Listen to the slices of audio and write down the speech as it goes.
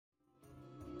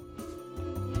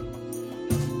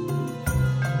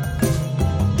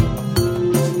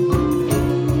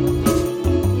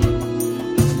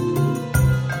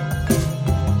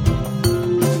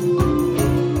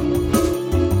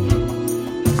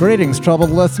Greetings,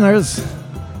 troubled listeners.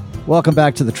 Welcome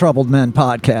back to the Troubled Men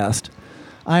podcast.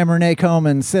 I am Renee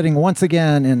Coman, sitting once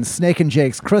again in Snake and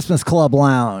Jake's Christmas Club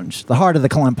Lounge, the heart of the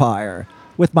Clempire,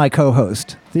 with my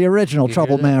co-host, the original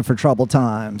troubled man for troubled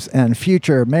times, and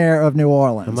future mayor of New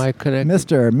Orleans, Am I connected?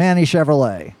 Mr. Manny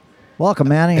Chevrolet. Welcome,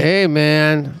 Manny. Hey,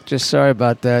 man. Just sorry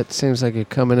about that. Seems like you're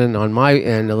coming in on my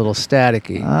end a little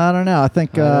staticky. I don't know. I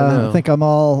think I'm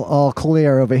all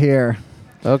clear over here.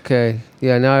 Okay.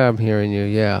 Yeah, now I'm hearing you.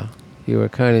 Yeah. You were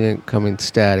kind of coming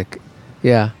static.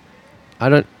 Yeah.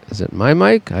 Is it my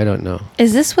mic? I don't know.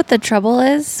 Is this what the trouble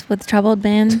is with troubled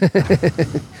man?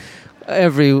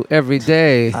 Every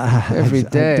day. Every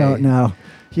day. I don't know.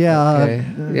 Yeah. Okay.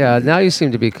 Yeah, now you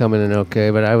seem to be coming in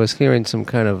okay, but I was hearing some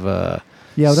kind of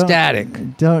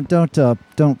static. Don't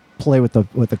play with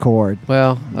the cord.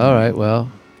 Well, all right.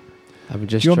 Well, I'm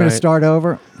just. You want me to start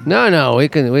over? No. We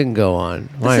can go on.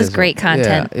 This is great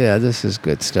content. Yeah. This is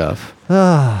good stuff.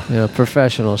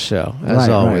 Professional show as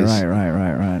always.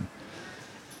 Right.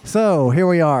 So here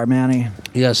we are, Manny.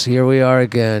 Yes, here we are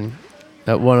again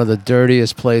at one of the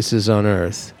dirtiest places on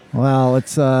earth. Well,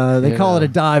 it's they call it a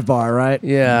dive bar, right?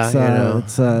 Yeah,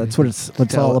 it's what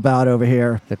it's all about over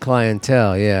here. The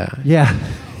clientele, yeah. Yeah.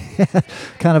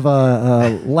 Kind of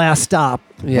a last stop.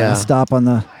 Yeah. Last stop on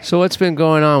the. So what's been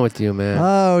going on with you, man?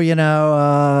 Oh,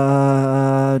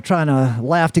 trying to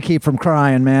laugh to keep from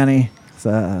crying, Manny.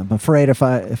 So I'm afraid if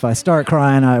I start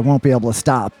crying, I won't be able to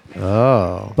stop.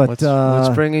 Oh, but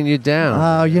what's bringing you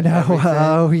down?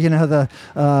 The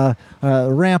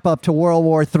ramp up to World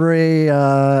War III.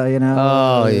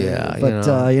 Oh yeah. But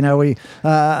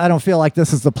I don't feel like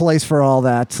this is the place for all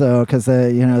that. So because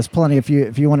there's plenty. If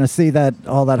you want to see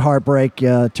all that heartbreak,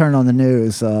 turn on the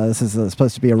news. This is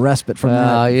supposed to be a respite from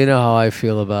that. You know how I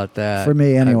feel about that. For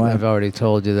me, anyway. I've already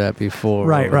told you that before.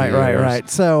 Right.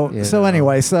 So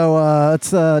anyway, let's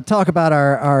talk about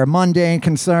our mundane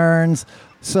concerns.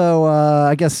 So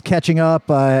I guess catching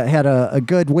up, I had a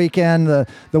good weekend. The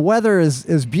weather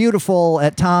is beautiful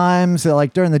at times.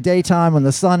 Like during the daytime when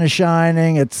the sun is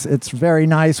shining, it's very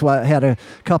nice. I had a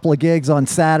couple of gigs on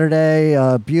Saturday.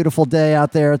 A beautiful day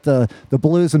out there at the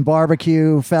Blues and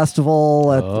Barbecue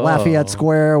Festival at Lafayette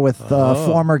Square with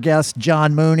former guest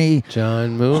John Mooney.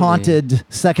 Haunted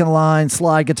second line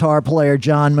slide guitar player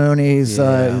John Mooney's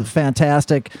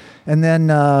fantastic. And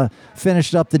then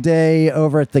finished up the day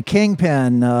over at the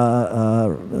Kingpin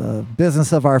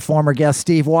business of our former guest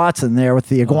Steve Watson there with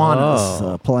the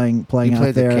Iguanas playing you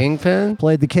out there. The Kingpin?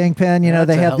 Played the Kingpin.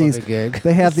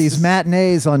 They have these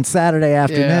matinees on Saturday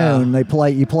afternoon. Yeah.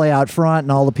 You play out front,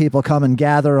 and all the people come and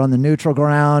gather on the neutral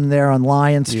ground there on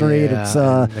Lion Street. Yeah, it's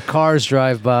the cars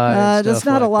drive by. There's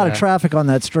not a lot of traffic on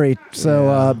that street.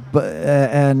 So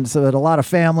so a lot of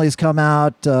families come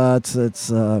out. It's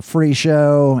a free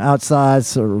show outside,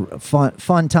 so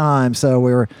fun time. So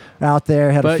we were out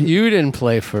there. But you didn't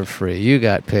play for free. You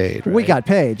got paid, right? We got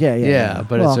paid, yeah.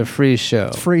 But it's a free show.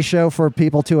 It's a free show for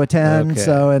people to attend. Okay.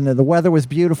 So, and the weather was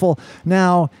beautiful.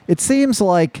 Now, it seems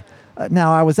like,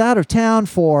 I was out of town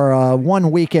for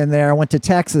one weekend there. I went to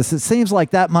Texas. It seems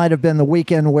like that might have been the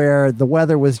weekend where the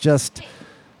weather was just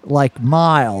like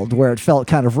mild, where it felt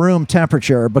kind of room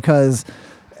temperature, because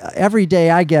every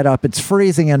day I get up, it's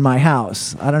freezing in my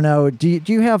house. I don't know. Do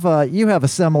you have a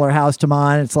similar house to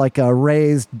mine? It's like a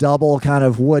raised double kind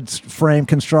of wood frame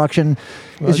construction.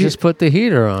 Well, just put the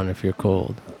heater on if you're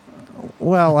cold.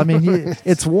 Well, I mean,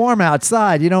 it's warm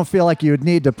outside. You don't feel like you would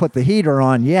need to put the heater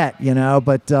on yet,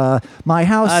 But my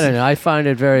house... I don't know. I find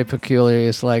it very peculiar.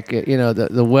 It's like,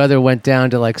 the weather went down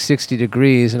to like 60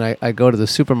 degrees, and I go to the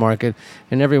supermarket,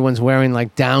 and everyone's wearing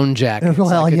like down jackets.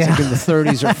 Well, it's like in the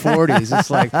 30s or 40s.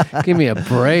 It's like, give me a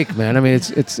break, man. I mean,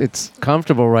 it's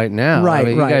comfortable right now. Right,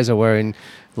 You guys are wearing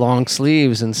long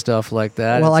sleeves and stuff like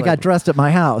that. Well, I got dressed at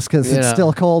my house because it's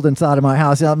still cold inside of my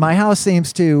house. My house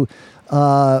seems to...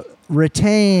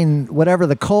 retain whatever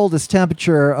the coldest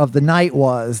temperature of the night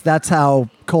was. That's how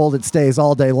cold it stays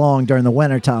all day long during the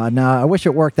wintertime. Now, I wish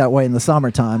it worked that way in the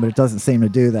summertime, but it doesn't seem to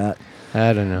do that.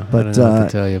 I don't know. But I don't know what to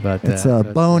tell you about that. It's a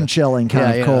bone-chilling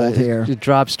kind of cold here. It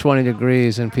drops 20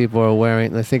 degrees, and people are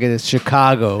wearing... I think it's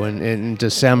Chicago in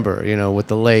December, with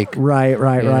the lake. Right.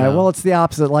 Well, it's the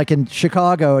opposite. Like in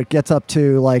Chicago, it gets up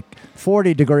to like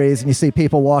 40 degrees, and you see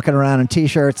people walking around in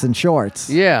T-shirts and shorts.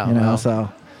 Yeah. So...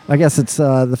 I guess it's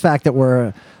the fact that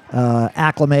we're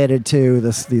acclimated to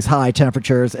these high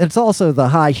temperatures. It's also the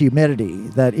high humidity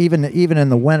that even in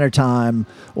the wintertime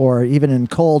or even in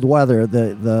cold weather,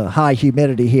 the high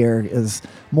humidity here is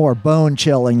more bone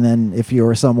chilling than if you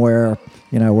were somewhere,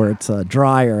 where it's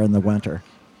drier in the winter.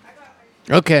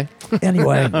 Okay.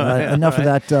 Anyway, enough of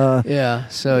that. Yeah.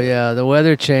 So the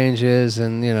weather changes,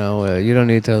 and you don't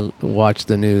need to watch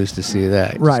the news to see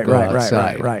that. Just Right. go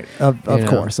outside.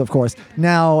 Of course.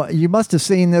 Now, you must have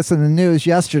seen this in the news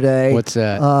yesterday. What's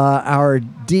that? Our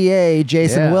DA,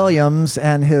 Jason Williams,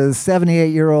 and his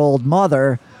 78-year-old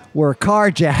mother were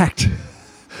carjacked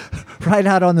right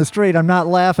out on the street. I'm not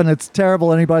laughing. It's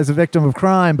terrible. Anybody's a victim of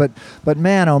crime, but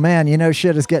man, oh man,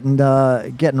 shit is getting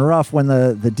rough when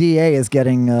the DA is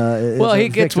getting. Well, he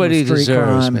gets what he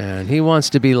deserves, man. He wants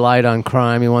to be light on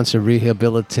crime. He wants to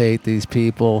rehabilitate these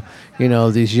people,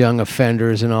 these young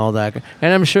offenders and all that.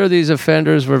 And I'm sure these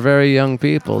offenders were very young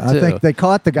people too. I think they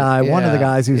caught the guy, one of the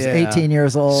guys who's 18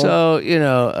 years old. So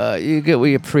you get what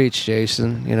you preach,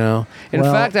 Jason. In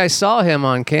fact, I saw him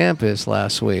on campus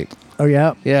last week. Oh,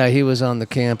 yeah? Yeah, he was on the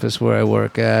campus where I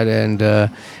work at, and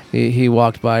he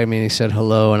walked by me and he said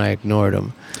hello, and I ignored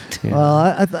him. Well,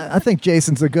 I think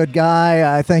Jason's a good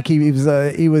guy. I think he was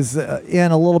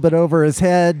in a little bit over his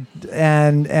head,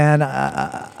 and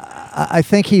I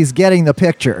think he's getting the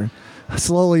picture.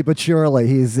 Slowly but surely,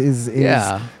 he's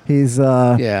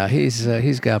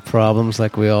got problems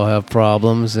like we all have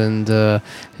problems, and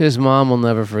his mom will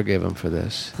never forgive him for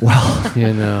this. Well,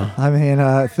 I mean,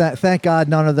 thank God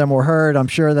none of them were hurt. I'm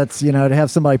sure that's to have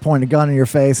somebody point a gun in your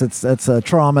face. That's a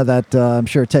trauma that I'm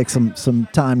sure it takes some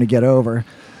time to get over.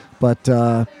 But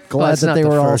glad that they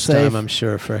were all safe. Time, I'm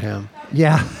sure, for him.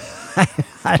 Yeah,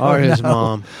 or his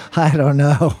mom. I don't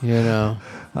know.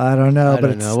 I don't know.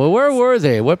 Well, where were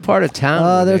they? What part of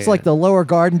town? There's like the Lower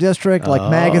Garden District, like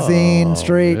Magazine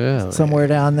Street, really? Somewhere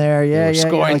down there. Yeah,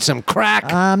 scoring some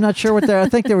crack. I'm not sure what they're. I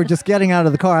think they were just getting out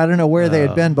of the car. I don't know where they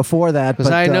had been before that.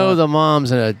 Because I know the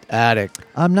mom's an addict.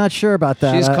 I'm not sure about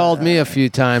that. She's called me a few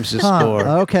times to score.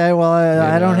 Okay, well,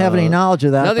 I don't have any knowledge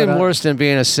of that. Nothing worse than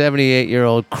being a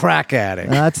 78-year-old crack addict.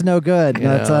 That's no good.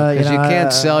 Because you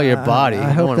can't sell your body.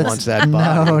 No one wants that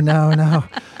body. No.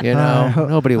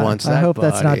 Nobody wants that. I hope body.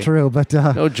 That's not true. But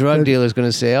no drug dealer's going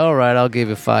to say, "All right, I'll give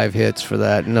you 5 hits for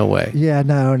that." No way. Yeah,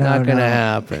 no, not going to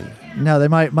happen. No, they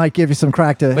might give you some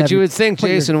crack to. But you would think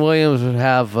Jason Williams would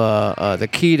have the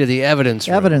key to the evidence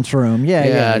room. Evidence room,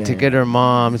 yeah. To get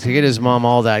his mom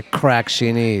all that crack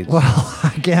she needs. Well,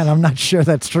 again, I'm not sure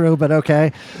that's true, but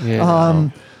okay.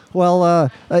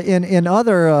 Well, in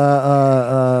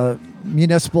other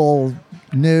municipal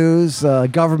news,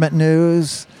 government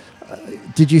news.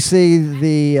 Did you see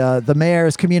the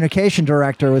mayor's communication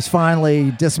director was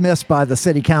finally dismissed by the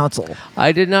city council?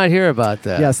 I did not hear about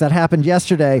that. Yes, that happened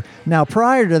yesterday. Now,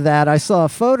 prior to that, I saw a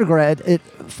photograph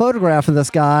of this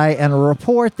guy and a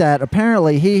report that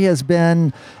apparently he has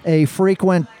been a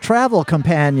frequent travel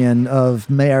companion of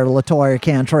Mayor LaToya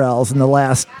Cantrell's in the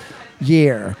last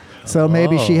year. So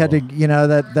maybe she had to,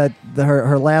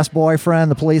 her last boyfriend,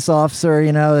 the police officer,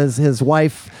 his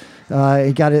wife.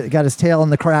 He got his tail in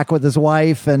the crack with his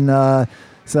wife, and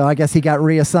so I guess he got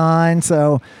reassigned.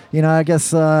 So I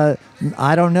guess I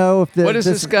don't know if what is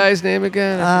this guy's name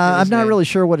again? I'm not really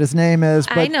sure what his name is.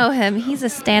 But I know him. He's a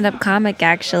stand-up comic,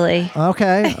 actually.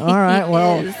 Okay, all right.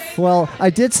 Well, I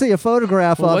did see a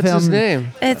photograph of him. What's his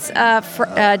name? It's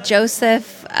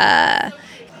Joseph.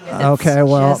 Okay,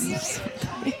 well.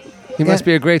 He must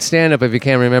be a great stand-up if you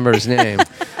can't remember his name.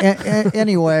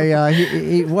 Anyway,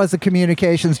 he was a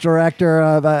communications director.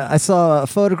 I saw a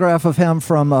photograph of him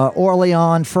from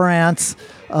Orléans, France,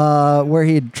 where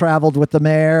he'd traveled with the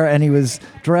mayor, and he was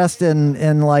dressed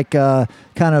in like kind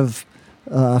of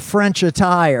French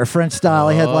attire, French style.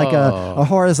 He had like a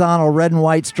horizontal red and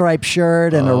white striped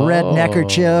shirt and a red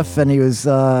neckerchief, and he was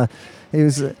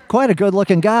quite a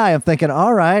good-looking guy. I'm thinking,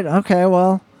 all right, okay,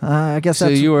 well. I guess so.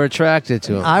 You were attracted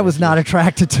to him. I was not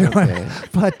attracted to him,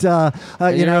 but he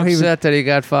was upset that he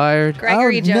got fired.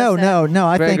 Gregory Joseph.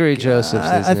 No. Gregory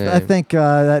Joseph's his name. I think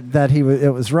that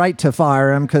it was right to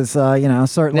fire him because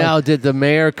certainly. Now, did the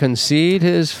mayor concede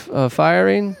his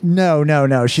firing?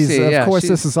 No. She's of course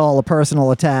this is all a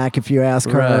personal attack if you ask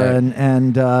her, right.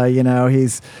 and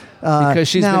he's. Because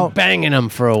she's been banging him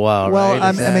for a while, well,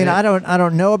 right? I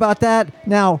don't know about that.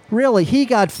 Now, really, he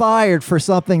got fired for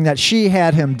something that she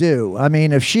had him do. I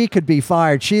mean, if she could be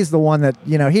fired, she's the one that,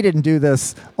 he didn't do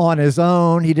this on his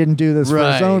own. He didn't do this for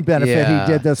his own benefit. Yeah.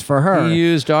 He did this for her. He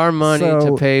used our money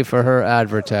to pay for her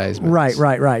advertisements.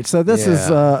 Right. So this is,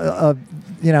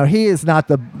 he is not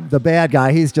the bad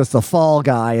guy. He's just a fall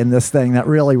guy in this thing that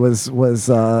really was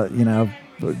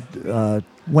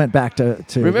went back to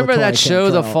remember LaToya that show,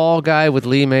 Cantrell. The Fall Guy with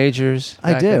Lee Majors?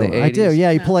 I do.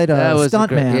 Yeah, he played a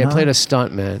stuntman. He played a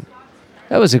stuntman.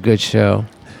 That was a good show.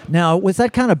 Now, was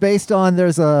that kind of based on?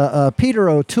 There's a Peter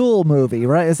O'Toole movie,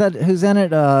 right? Is that who's in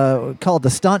it? Called The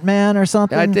Stuntman or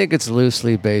something? I think it's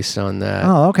loosely based on that.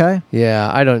 Oh, okay.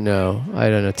 Yeah, I don't know.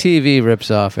 TV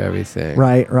rips off everything.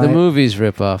 Right. The movies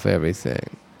rip off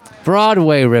everything.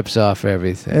 Broadway rips off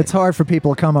everything. It's hard for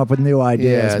people to come up with new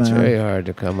ideas. Yeah, it's man. very hard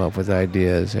to come up with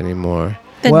ideas anymore.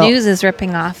 The news is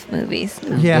ripping off movies.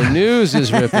 Yeah. The news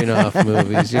is ripping off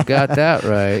movies. You got that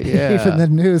right. Yeah. Even the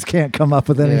news can't come up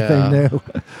with anything new.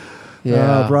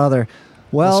 Yeah. Oh, brother.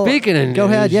 Well, speaking of news, go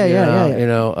ahead. Yeah. You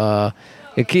know,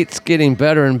 it keeps getting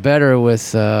better and better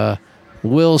with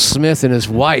Will Smith and his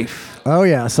wife. Oh,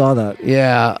 yeah, I saw that.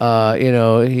 Yeah. You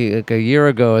know, he like a year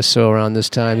ago or so around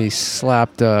this time, he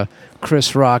slapped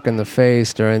Chris Rock in the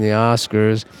face during the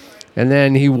Oscars. And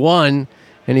then he won.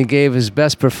 And he gave his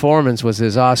best performance was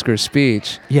his Oscar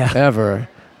speech ever.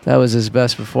 That was his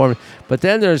best performance. But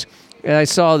then I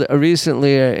saw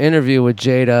recently an interview with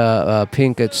Jada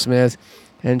Pinkett Smith,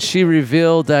 and she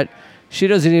revealed that she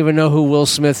doesn't even know who Will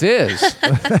Smith is.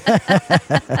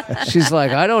 She's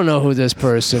like, I don't know who this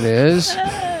person is,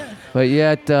 but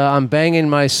yet I'm banging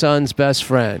my son's best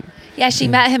friend. Yeah, she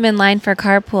met him in line for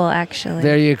carpool, actually.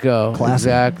 There you go. Classic.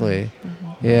 Exactly.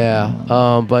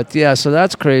 Yeah. But yeah, so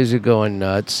that's crazy going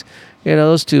nuts. You know,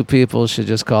 those two people should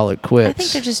just call it quits. I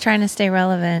think they're just trying to stay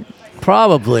relevant.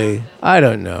 Probably. I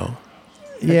don't know.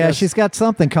 Yeah, she's got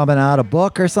something coming out, a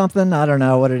book or something. I don't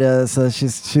know what it is.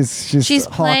 She's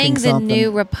playing the something.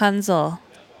 new Rapunzel.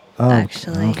 Oh,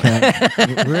 actually. Okay.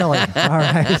 Really? All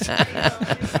right.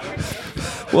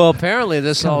 Well, apparently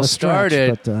this all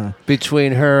started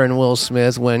between her and Will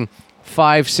Smith when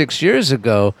 5-6 years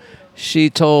ago he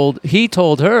told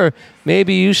her,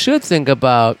 maybe you should think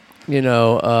about, you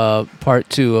know, part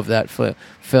 2 of that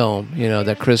film, you know,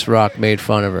 that Chris Rock made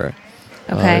fun of her.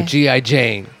 Okay. G.I.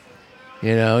 Jane.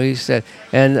 You know, he said,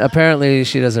 and apparently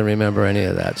she doesn't remember any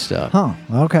of that stuff. Huh,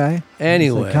 okay.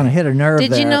 Anyway. So kind of hit a nerve there.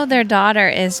 Did you know their daughter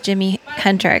is Jimi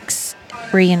Hendrix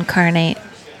reincarnate?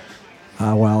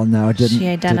 Well, no, it didn't. She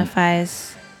identifies.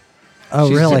 Oh,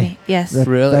 really? Jimmy. Yes.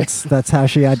 Really? That's how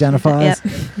she identifies?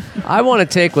 Yep. I want to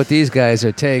take what these guys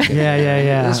are taking.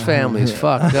 Yeah. This family's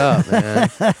fucked up, man.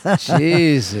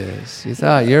 Jesus. You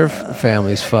thought your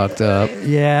family's fucked up.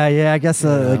 Yeah. I guess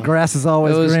the grass is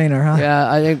always greener, huh?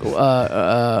 Yeah, I think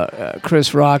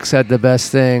Chris Rock said the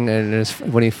best thing, and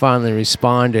when he finally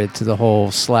responded to the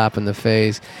whole slap in the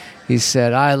face, he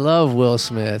said, I love Will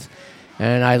Smith.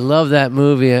 And I love that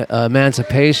movie,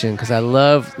 Emancipation, because I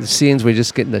love the scenes where you're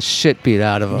just getting the shit beat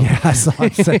out of him. Yeah, I saw him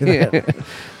say that.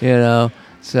 You know?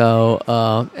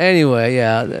 So, anyway,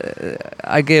 yeah,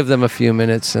 I gave them a few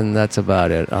minutes, and that's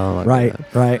about it.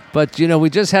 Right. But, you know,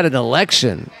 we just had an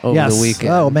election over the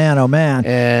weekend. Oh, man.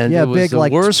 And it was the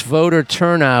worst voter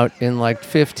turnout in like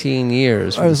 15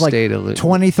 years from the state of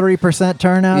Louisiana. 23%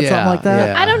 turnout, something like that?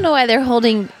 Yeah. I don't know why they're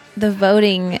holding the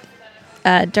voting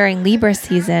during Libra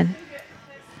season.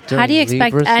 How do you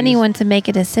expect anyone to make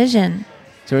a decision?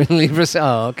 During Libra?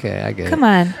 Oh, okay, I get it. Come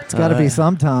on. It's got to be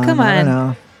sometime. Come I don't on.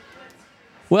 know.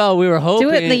 Well, we were hoping.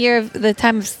 Do it in the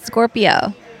time of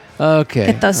Scorpio. Okay.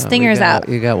 Get those stingers out.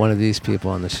 You got one of these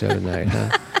people on the show tonight,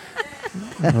 huh?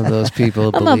 One of those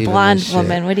people I'm believe a blonde in this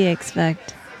woman. shit. What do you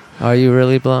expect? Are you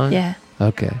really blonde? Yeah.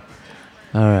 Okay.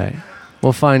 All right.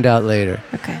 We'll find out later.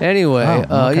 Okay. Anyway,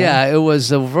 yeah, it was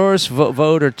the worst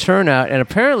voter turnout. And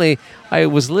apparently, I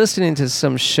was listening to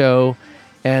some show,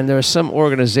 and there's some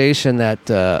organization that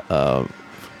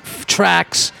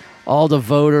tracks all the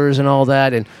voters and all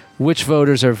that, and which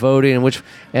voters are voting,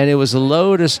 and it was the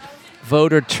lowest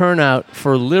voter turnout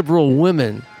for liberal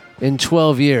women in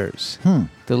 12 years.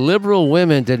 The liberal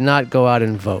women did not go out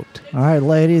and vote. All right,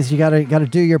 ladies, you got to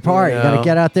do your part. You got to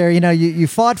get out there. You know, you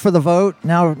fought for the vote.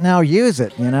 Now use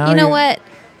it. You know. You know what?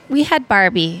 We had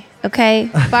Barbie. Okay,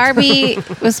 Barbie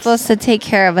was supposed to take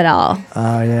care of it all.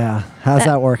 Oh yeah, how's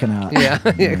that working out? Yeah,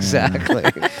 exactly.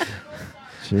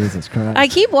 Jesus Christ! I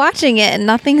keep watching it and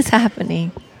nothing's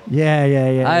happening.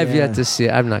 Yeah. I've yet to see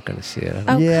it. I'm not going to see it.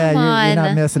 Oh, yeah, come on. You're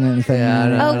not missing anything.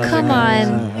 Yeah, Oh, come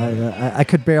on. I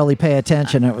could barely pay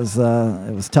attention. It was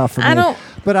tough for me.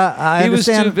 But I He was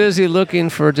understand. too busy looking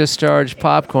for discharged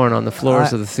popcorn on the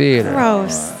floors of the theater.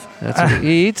 Gross. That's what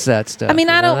he eats that stuff. I mean,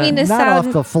 I don't mean to Not sound.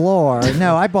 off the floor.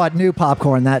 No, I bought new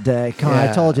popcorn that day. Come on,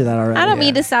 I told you that already. I don't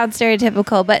mean to sound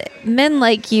stereotypical, but men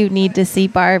like you need to see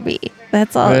Barbie.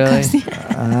 That's all Really? it comes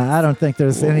down. I don't think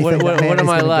there's anything What am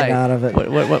I like? get out of it.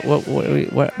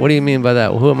 What do you mean by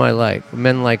that? Who am I like?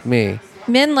 Men like me.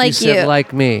 Men like You you. said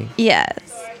like me. Yes.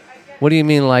 What do you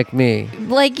mean like me?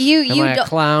 Like you. Am you I a don't.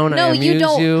 clown? No, I you amuse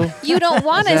don't. you? You don't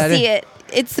want to that see it? it.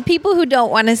 it's the people who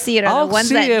don't want to see it are the ones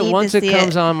that need to see it. I'll see it once it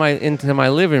comes on into my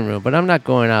living room, but I'm not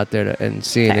going out there and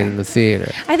seeing it in the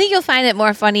theater. I think you'll find it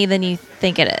more funny than you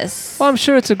think it is. Well, I'm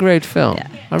sure it's a great film. Yeah.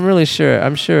 I'm really sure.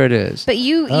 I'm sure it is. But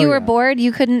you were bored?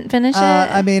 You couldn't finish it?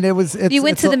 I mean, you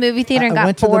went to the movie theater and got bored? I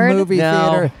went to the movie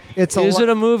theater. Is it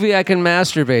a movie I can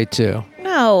masturbate to?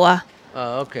 No.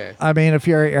 Oh, okay. I mean, if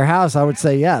you're at your house, I would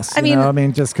say yes. I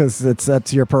mean, just because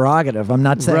that's your prerogative. I'm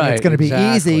not saying it's going to be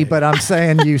easy, but I'm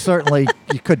saying you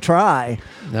could try.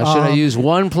 Now, should I use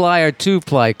 1-ply or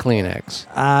 2-ply Kleenex?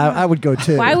 I would go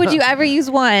 2. Why would you ever use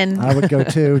 1? I would go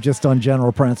 2 just on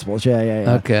general principles.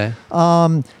 Yeah. Okay.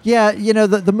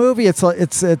 The movie, it's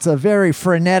a very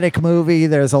frenetic movie.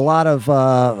 There's a lot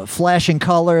of flashing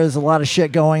colors, a lot of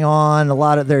shit going on. A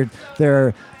lot of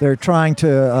they're trying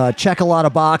to check a lot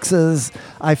of boxes.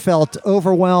 I felt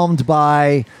overwhelmed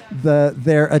by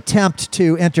their attempt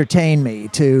to entertain me.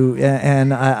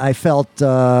 And I felt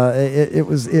it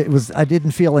was I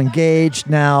didn't feel engaged.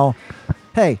 Now,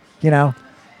 hey,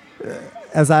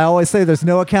 as I always say, there's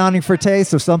no accounting for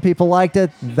taste. If some people liked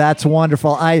it, that's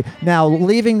wonderful. Now,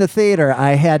 leaving the theater,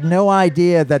 I had no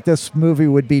idea that this movie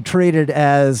would be treated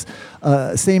as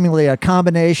seemingly a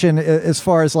combination, as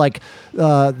far as like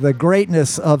the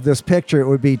greatness of this picture. It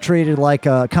would be treated like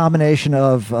a combination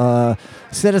of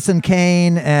Citizen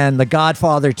Kane and The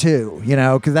Godfather 2,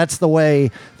 because that's the way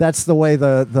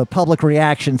the public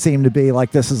reaction seemed to be.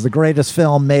 Like, this is the greatest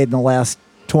film made in the last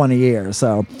 20 years.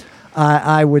 So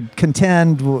I would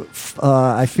contend,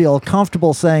 I feel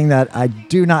comfortable saying that I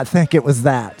do not think it was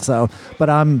that. So, but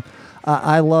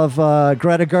I love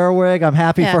Greta Gerwig. I'm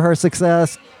happy for her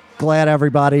success. Glad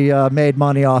everybody made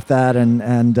money off that.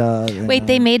 Wait,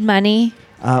 they made money?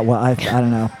 Well, I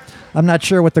don't know. I'm not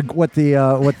sure what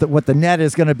the net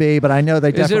is going to be, but I know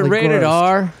they definitely. Is it rated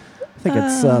R? I think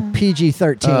it's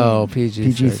PG-13. Oh,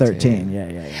 PG-13.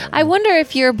 Yeah. I wonder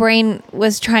if your brain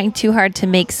was trying too hard to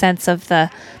make sense of the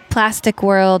plastic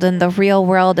world and the real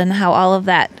world and how all of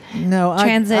that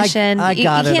transition. I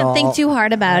got you can't think too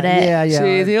hard about it. Yeah.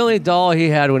 See, the only doll he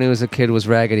had when he was a kid was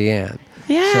Raggedy Ann.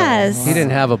 Yes. So he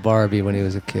didn't have a Barbie when he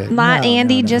was a kid. Not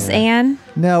Andy, just Ann?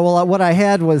 No, well, what I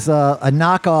had was a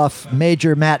knockoff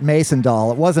Major Matt Mason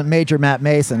doll. It wasn't Major Matt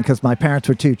Mason because my parents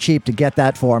were too cheap to get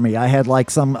that for me. I had like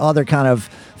some other kind of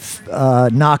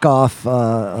knockoff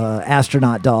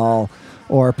astronaut doll,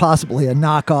 or possibly a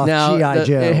knockoff G.I.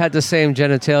 Joe. It had the same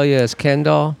genitalia as Ken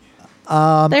doll?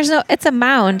 It's a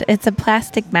mound. It's a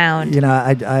plastic mound. What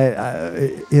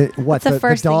the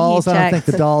first dolls? I don't think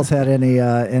the dolls had any.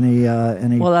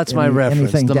 Well, that's my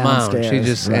reference. The downstairs. mound. She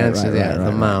just answered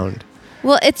the mound.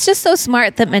 Well, it's just so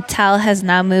smart that Mattel has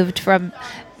now moved from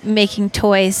making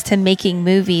toys to making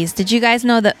movies. Did you guys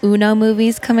know the Uno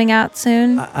movie's coming out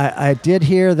soon? I did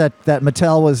hear that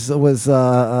Mattel was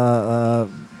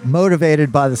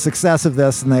motivated by the success of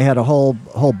this, and they had a whole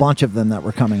bunch of them that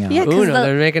were coming out. Yeah, Uno,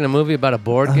 they're making a movie about a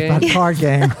board game? About a card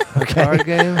game. Okay. Card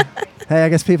game? Hey, I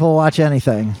guess people will watch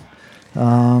anything.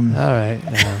 All right.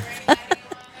 Yeah.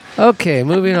 Okay,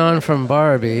 moving on from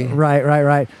Barbie. Right.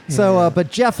 Yeah. So,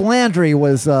 but Jeff Landry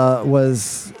was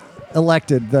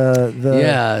elected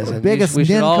the biggest we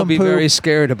should all be very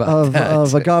scared about that.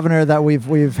 Of a governor that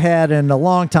we've had in a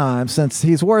long time, since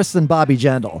he's worse than Bobby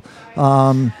Jindal,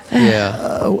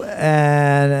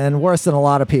 and worse than a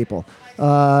lot of people.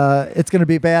 It's going to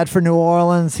be bad for New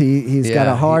Orleans. He's got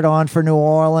a hard on for New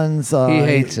Orleans. He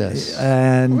hates us.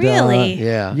 And really,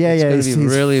 yeah. He's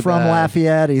really from bad.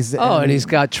 Lafayette. And he's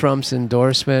got Trump's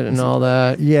endorsement and all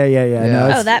that. Yeah.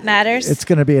 No, that matters. It's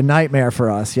going to be a nightmare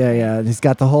for us. Yeah. He's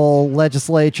got the whole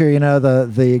legislature.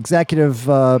 The executive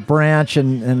branch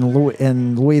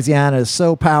in Louisiana is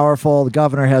so powerful. The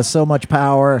governor has so much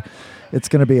power. It's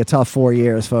going to be a tough 4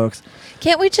 years, folks.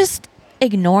 Can't we just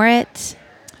ignore it?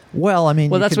 Well, I mean,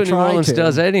 that's what New Orleans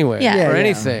does anyway. For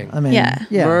anything. I mean,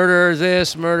 murder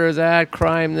this, murder that,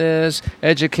 crime this,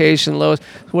 education lowest.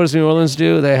 What does New Orleans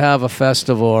do? They have a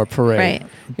festival or parade.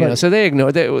 Right. So they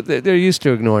ignore. They're used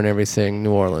to ignoring everything.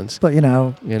 New Orleans. But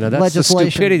that's the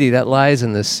stupidity that lies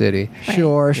in this city.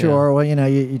 Sure. Well,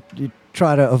 you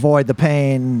try to avoid the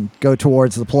pain, go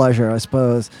towards the pleasure, I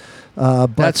suppose.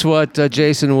 But that's what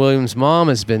Jason Williams' mom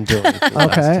has been doing. For the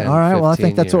last 10, all right. Well, I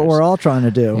think that's what we're all trying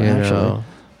to do. Actually.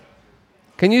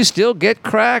 Can you still get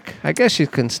crack? I guess you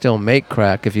can still make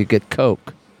crack if you get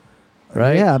coke.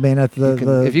 right? Yeah, I mean,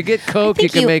 if you get Coke, you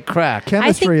can make crack.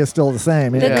 Chemistry is still the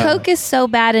same. The Coke is so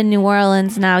bad in New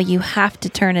Orleans now, you have to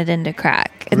turn it into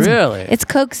crack. Really? It's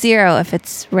Coke Zero if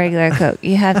it's regular Coke.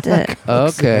 You have to.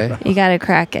 Okay. You got to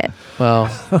crack it. Well,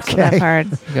 okay. That's what I've heard.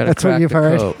 That's what you've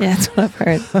heard? Coke. Yeah, that's what I've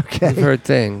heard. Okay. You've heard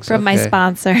things. From my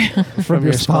sponsor. From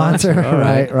your sponsor.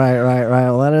 Right.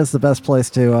 Well, that is the best place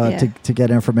to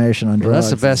get information on drugs. Well, that's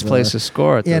the best place to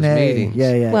score at those meetings.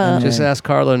 Yeah. Well, just ask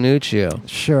Carlo Nuccio.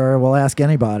 Sure, we'll ask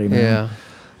anybody, man. Yeah.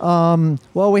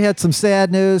 Well, we had some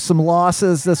sad news, some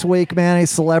losses this week, Manny.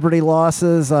 Celebrity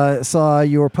losses. I saw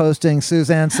you were posting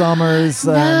Suzanne Summers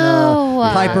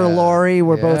and Piper Laurie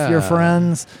were both your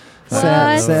friends.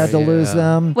 Sad to lose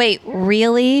them. Wait,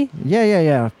 really?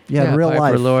 Yeah. Real life.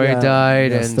 Piper Laurie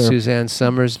died, and Suzanne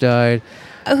Summers died.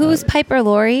 Who's Piper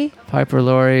Laurie? Piper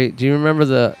Laurie. Do you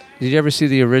remember Did you ever see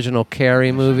the original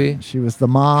Carrie movie? She was the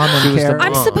mom in Carrie.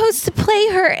 I'm supposed to play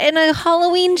her in a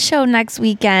Halloween show next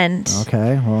weekend.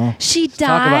 Okay, well. She died?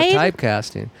 Talk about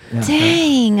typecasting. Yeah.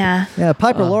 Dang. Yeah,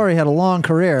 Piper Laurie had a long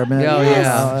career, man. Oh,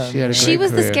 yeah. She had a great She was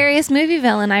career. the scariest movie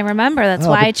villain, I remember. That's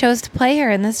why I chose to play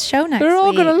her in this show next week. They're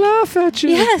all going to laugh at you.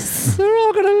 Yes. They're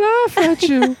all going to laugh at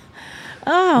you.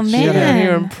 Oh, man. Sit down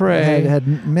here and pray.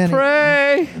 Had many,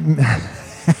 pray.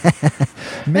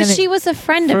 But she was a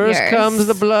friend of yours. First comes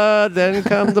the blood, then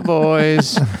come the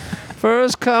boys.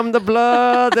 First come the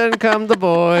blood, then come the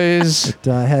boys. It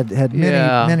had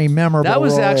many memorable That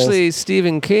was roles. actually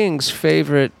Stephen King's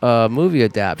favorite movie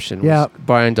adaptation. Was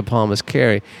Brian De Palma's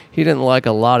Carrie. He didn't like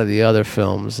a lot of the other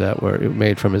films that were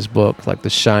made from his book, like The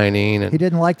Shining. And he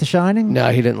didn't like The Shining?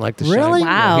 No, he didn't like The Shining. Really?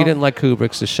 Wow. No, he didn't like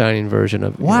Kubrick's The Shining version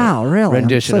of really?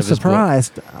 rendition I'm so of his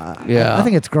surprised. book. Yeah. I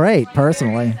think it's great,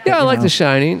 personally. Yeah, I like The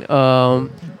Shining.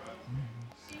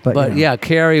 But yeah,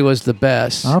 Carrie was the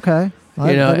best. Okay.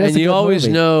 And you always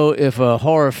know if a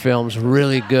horror film's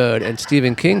really good. And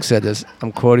Stephen King said this.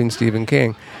 I'm quoting Stephen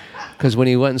King. Because when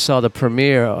he went and saw the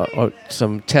premiere or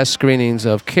some test screenings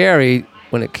of Carrie,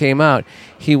 when it came out,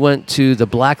 he went to the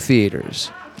black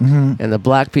theaters. Mm-hmm. And the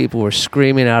black people were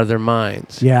screaming out of their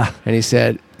minds. Yeah. And he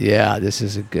said, yeah, this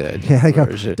is a good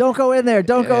version. Don't go in there.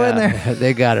 Don't go in there.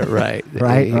 They got it right.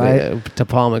 right. De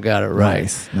Palma got it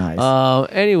right. Nice.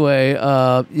 Anyway,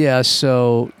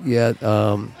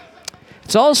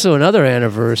 it's also another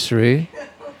anniversary.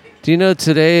 Do you know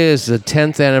today is the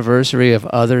 10th anniversary of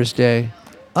Others Day?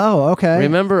 Oh, okay.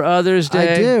 Remember Others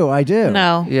Day? I do.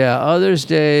 No. Yeah, Others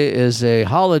Day is a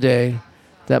holiday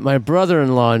that my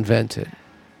brother-in-law invented.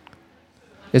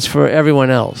 It's for everyone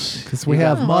else. Because we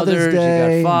have Mother's you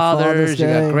Day, got fathers, you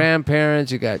Day. got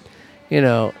grandparents, you got,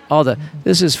 all the.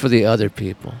 This is for the other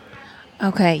people.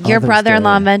 Okay, your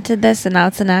brother-in-law invented this, and now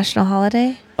it's a national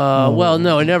holiday? Well,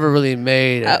 no, it never really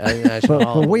made a national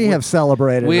holiday. But we have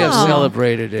celebrated it. We have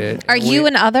celebrated it. Are you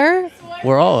an other?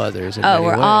 We're all others. In many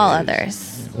we're ways. all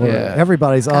others.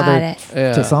 Everybody's other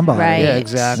to somebody. Right. Yeah,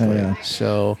 exactly. Yeah.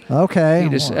 So okay.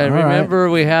 And remember,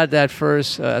 we had that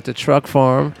first at the truck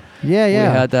farm. Yeah. We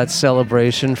had that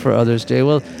celebration for Others Day.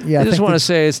 Well, I just want to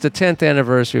say it's the 10th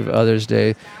anniversary of Others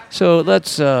Day. So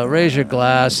let's raise your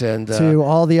glass and to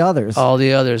all the others. All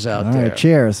the others out there. All right,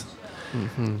 cheers.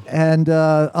 Mm-hmm. And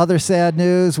other sad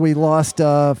news, we lost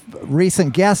a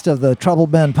recent guest of the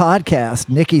Troubled Men podcast,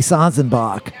 Nikki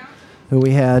Sanzenbach, who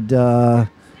we had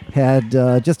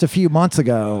just a few months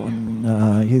ago.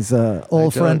 He's an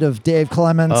old friend of Dave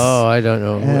Clements. Oh, I don't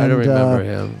know. I don't remember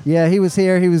him. Yeah, he was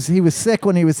here. He was sick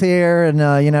when he was here, and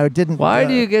didn't. Why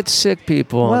do you get sick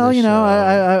people? Well, on the show?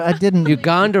 I didn't.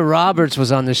 Uganda Roberts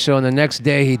was on the show, and the next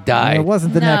day he died. It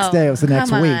wasn't the next day. It was the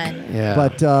next week. Yeah.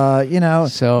 But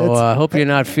So I hope you're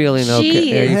not feeling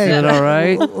okay. Are you feeling all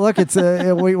right? Look, it's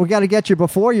we got to get you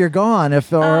before you're gone,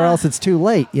 or else it's too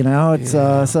late. It's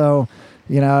so.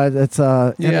 It's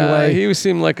anyway. Yeah, he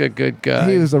seemed like a good guy.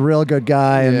 He was a real good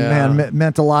guy, and man,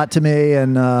 meant a lot to me.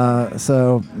 And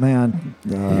sorry,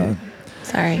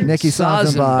 Nikki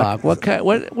Sanzenbach. What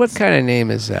kind of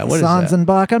name is that? What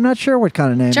Sanzenbach? Is that? I'm not sure what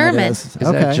kind of name German. that is. Is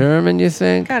that German? You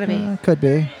think? Gotta be. Could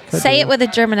be. Say it with a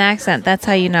German accent. That's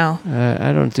how you know.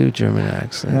 I don't do German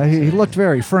accents. He looked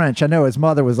very French. I know his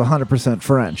mother was 100%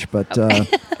 French, but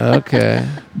okay.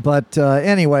 But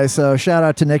anyway, so shout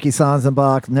out to Nikki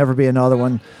Sanzenbach. Never be another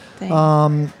one.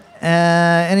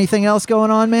 Anything else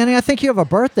going on, Manny? I think you have a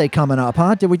birthday coming up,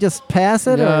 huh? Did we just pass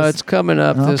it? No, it's coming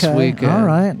up this weekend. All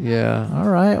right. Yeah. All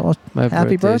right. Well,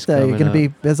 happy birthday. You're going to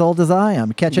be as old as I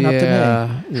am, catching up to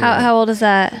me. Yeah. How old is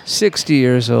that? 60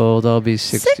 years old. I'll be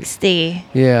 60. 60?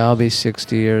 Yeah, I'll be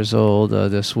 60 years old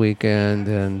this weekend.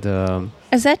 And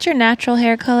is that your natural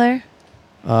hair color?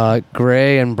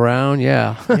 Gray and brown,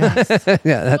 yeah. Yes.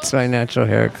 Yeah, that's my natural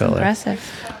hair color. Impressive.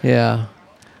 Yeah.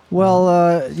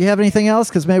 Well, you have anything else?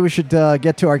 Because maybe we should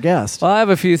get to our guest. Well, I have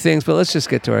a few things, but let's just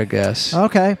get to our guest.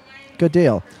 Okay, good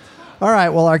deal. All right,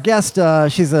 well, our guest,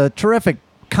 she's a terrific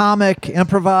comic,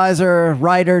 improviser,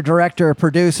 writer, director,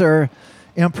 producer,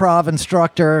 improv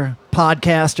instructor,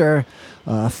 podcaster,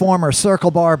 former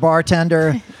Circle Bar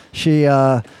bartender. She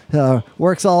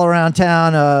works all around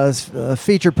town, is a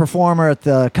featured performer at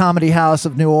the Comedy House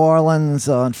of New Orleans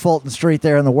on Fulton Street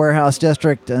there in the Warehouse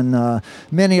District, and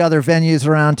many other venues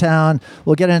around town.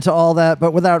 We'll get into all that,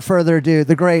 but without further ado,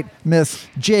 the great Miss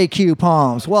J.Q.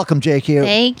 Palms. Welcome, J.Q.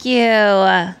 Thank you.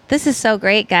 This is so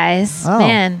great, guys. Oh.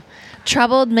 Man,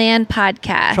 Troubled Man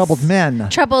podcast. Troubled Men.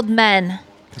 Troubled Men.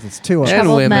 'Cause it's two of And us.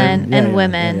 Troubled women. Men and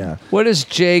women. Yeah. What does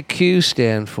JQ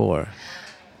stand for?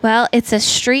 Well, it's a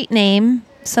street name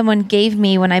someone gave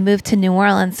me when I moved to New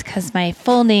Orleans because my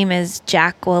full name is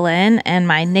Jacqueline and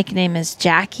my nickname is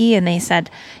Jackie, and they said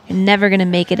you're never gonna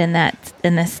make it in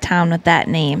this town with that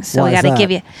name, so Why we is got to that? give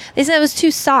you. They said it was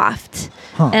too soft,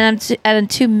 Huh. and I'm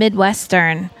too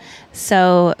Midwestern,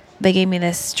 so they gave me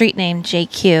this street name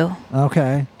JQ,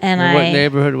 Okay. and What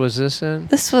neighborhood was this in?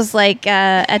 This was like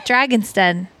at Dragon's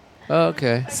Den. Oh,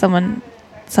 okay. Someone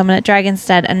at Dragon's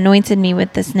Den anointed me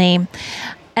with this name.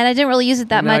 And I didn't really use it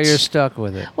that And now much. you're stuck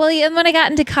with it. Well, yeah, when I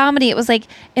got into comedy, it was like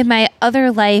in my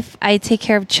other life, I take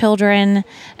care of children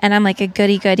and I'm like a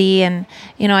goody-goody. And,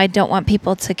 I don't want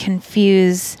people to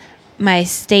confuse my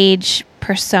stage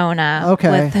persona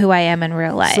with who I am in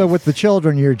real life. So with the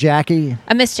children, you're Jackie?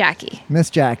 I'm Miss Jackie.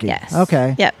 Miss Jackie. Yes.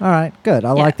 Okay. Yep. All right. Good.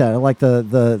 I like that. I like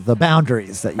the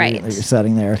boundaries that, Right. that you're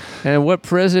setting there. And what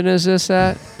prison is this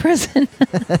at? Prison.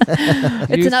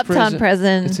 It's an uptown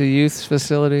prison. It's a youth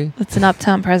facility? It's an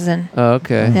uptown prison. Oh,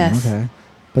 okay. Yes. Okay.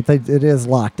 But it is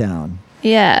locked down.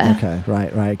 Yeah. Okay.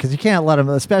 Right. Because you can't let them,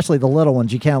 especially the little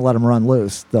ones, you can't let them run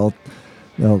loose. They'll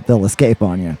escape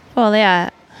on you. Well, yeah.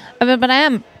 But I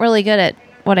am really good at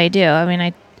what I do.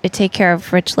 I take care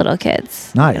of rich little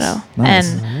kids. Nice.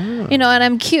 Nice. And and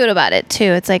I'm cute about it too.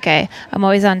 It's like I'm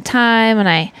always on time, and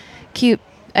I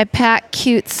pack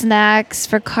cute snacks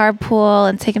for carpool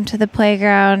and take them to the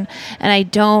playground, and I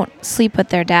don't sleep with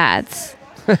their dads.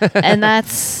 And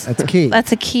that's key.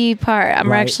 That's a key part.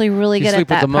 I'm Right. actually really You good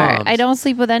sleep at with that the part. moms. I don't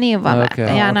sleep with any of them.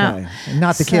 Okay. Yeah, Oh, no. okay. And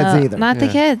not the kids either. Not the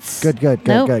Yeah. kids. Good.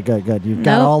 Nope. You've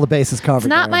got Nope. all the bases covered. It's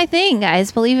not there. my thing,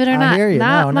 guys. Believe it or not. I hear you.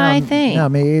 Not my thing. No,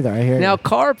 me either. I hear Now, you.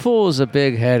 carpool is a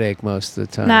big headache most of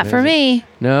the time. Not for isn't it? me.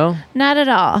 No? Not at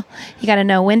all. You got to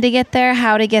know when to get there,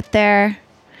 how to get there.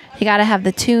 You got to have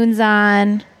the tunes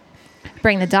on.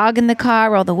 Bring the dog in the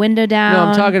car, roll the window down. No,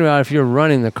 I'm talking about if you're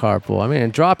running the carpool. I mean,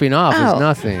 dropping off Oh. is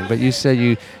nothing. But you said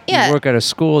you Yeah. work at a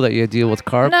school that you deal with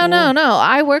carpool? No.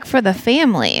 I work for the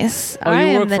families. Oh, I you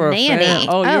am work the for nanny.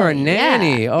 a Oh, you're a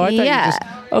nanny. Yeah. Oh, I thought yeah. you just...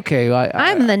 Okay.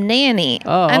 I'm the nanny.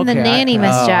 Oh, I'm the okay. nanny,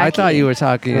 Miss Jackie. I thought you were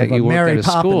talking Sort that of you a worked Mary at a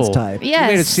Poppins school. type. Yes.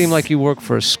 You made it seem like you work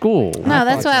for a school. No,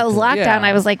 that's why I was locked down. Yeah.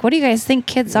 I was like, what do you guys think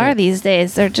kids are these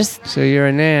days? They're just, So you're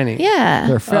a nanny. yeah.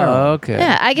 They're feral. Oh, okay.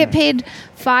 Yeah, I get paid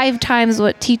 5 times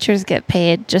what teachers get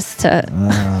paid just to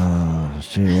Oh,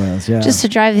 gee whiz, yeah. just to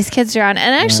drive these kids around.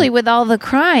 And actually, with all the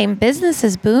crime, business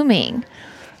is booming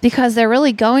because they're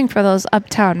really going for those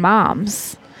uptown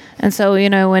moms. And so,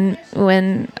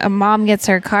 when a mom gets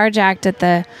her carjacked at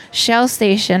the Shell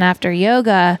station after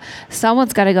yoga,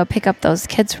 someone's got to go pick up those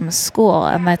kids from school,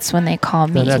 and that's when they call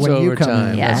me. That's when you come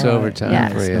overtime. in. Yeah. That's All right. overtime Yeah.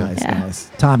 for you. Nice, Yeah. nice.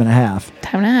 Time and a half.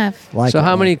 Time and a half. Like So it.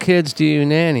 how many kids do you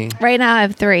nanny? Right now, I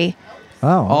have 3.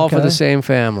 Oh, All for okay. the same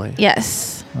family.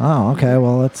 Yes. Oh, okay.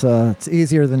 Well, it's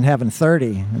easier than having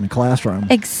 30 in the classroom.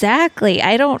 Exactly.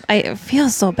 I feel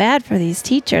so bad for these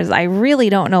teachers. I really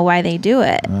don't know why they do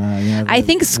it. I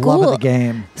think Love school of the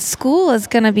game. school is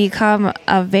going to become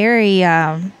a very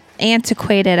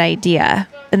antiquated idea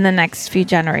in the next few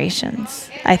generations,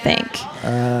 I think.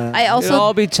 I It'll also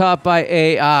all be taught by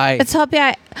AI. it's help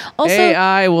yeah. Also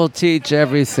AI will teach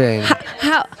everything.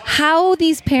 how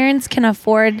these parents can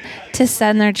afford to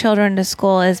send their children to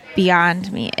school is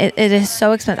beyond me. It is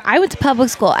so expensive. I went to public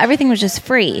school. Everything was just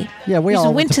free. Yeah, we just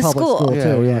all went to public school Yeah.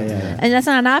 too. Yeah. And that's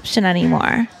not an option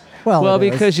anymore. Well, it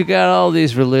is. because you got all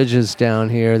these religions down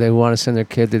here, they want to send their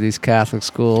kid to these Catholic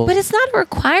schools. But it's not a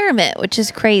requirement, which is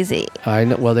crazy. I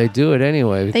know. Well, they do it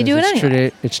anyway. They do because it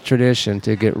anyway. It's tradition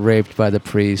to get raped by the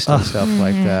priest and stuff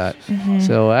like that.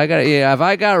 So if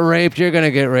I got raped, you're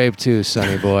gonna get raped too,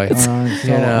 sonny boy. It's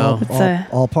you know.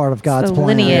 all part of God's the plan.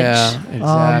 lineage. Yeah,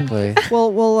 exactly.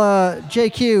 Well,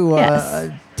 JQ,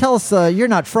 Yes. tell us, you're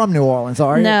not from New Orleans,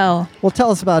 are you? No. Well, tell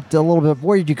us about a little bit,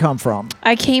 where did you come from?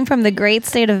 I came from the great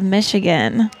state of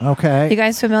Michigan. Okay. You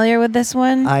guys familiar with this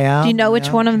one? I am. Do you know which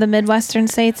yeah. one of the Midwestern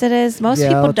states it is? Most Yeah,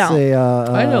 people let's don't. see,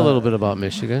 I know a little bit about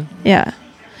Michigan. Yeah.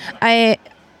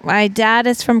 My dad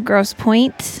is from Grosse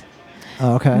Pointe.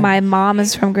 Oh, okay. My mom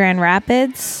is from Grand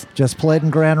Rapids. Just played in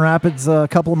Grand Rapids a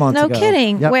couple of months ago. No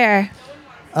kidding. Yep. Where?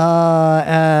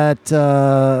 At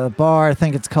a bar, I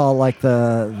think it's called like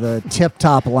the Tip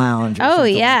Top Lounge. Oh,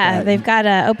 yeah. Like they've got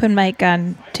an open mic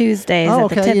on Tuesdays oh, at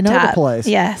the okay. Tip You know Top. the place.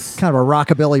 Yes. Kind of a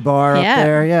rockabilly bar up Yeah.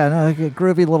 there. Yeah, no, a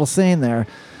groovy little scene there.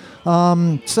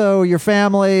 So your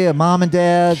family, mom and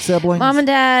dad, siblings? Mom and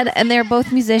dad, and they're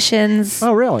both musicians.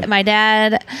 Oh, really? My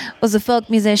dad was a folk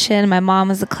musician. My mom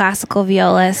was a classical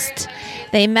violist.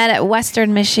 They met at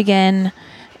Western Michigan,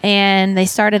 and they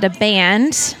started a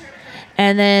band,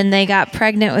 and then they got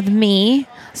pregnant with me.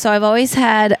 So I've always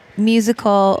had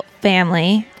musical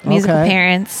family, musical Okay.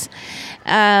 parents.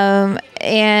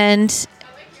 And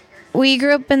we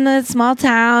grew up in the small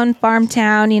town, farm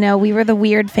town. You know, we were the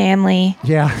weird family.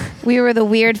 Yeah. We were the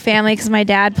weird family because my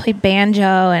dad played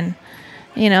banjo and,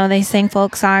 you know, they sang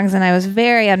folk songs, and I was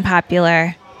very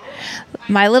unpopular.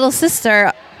 My little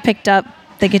sister picked up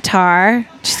the guitar.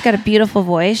 She's got a beautiful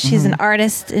voice. She's an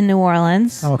artist in New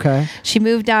Orleans. Okay. She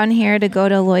moved down here to go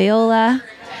to Loyola.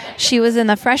 She was in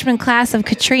the freshman class of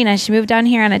Katrina. She moved down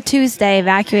here on a Tuesday,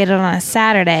 evacuated on a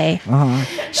Saturday. Uh-huh.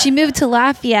 She moved to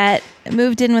Lafayette,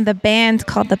 moved in with a band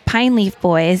called the Pine Leaf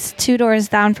Boys, 2 doors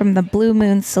down from the Blue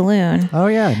Moon Saloon. Oh,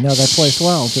 yeah. No, that place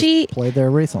well. She- Just played there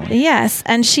recently. Yes,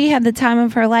 and she had the time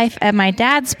of her life. And my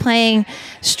dad's playing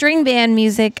string band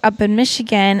music up in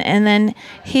Michigan, and then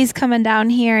he's coming down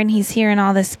here and he's hearing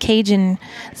all this Cajun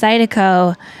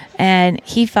Zydeco, and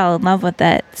he fell in love with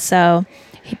it. So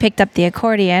he picked up the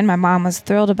accordion. My mom was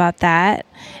thrilled about that,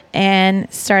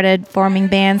 and started forming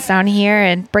bands down here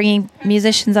and bringing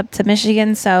musicians up to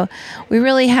Michigan. So we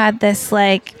really had this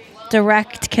like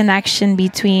direct connection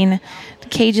between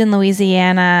Cajun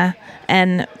Louisiana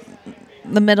and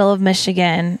the middle of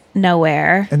Michigan,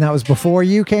 nowhere. And that was before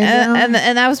you came down?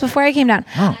 And that was before I came down.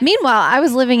 Oh. Meanwhile, I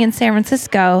was living in San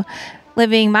Francisco,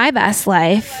 living my best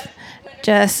life,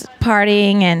 just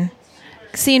partying and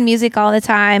seeing music all the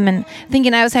time and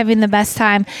thinking I was having the best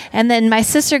time. And then my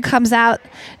sister comes out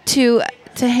to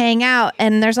hang out,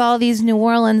 and there's all these New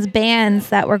Orleans bands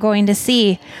that we're going to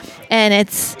see. And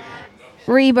it's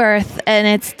Rebirth, and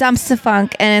it's Dumpster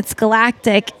Funk, and it's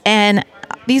Galactic, and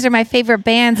these are my favorite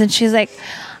bands. And she's like,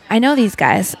 I know these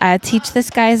guys. I teach this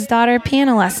guy's daughter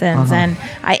piano lessons, and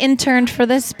I interned for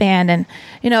this band. And,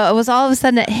 you know, it was all of a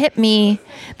sudden it hit me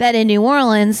that in New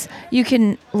Orleans, you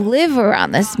can live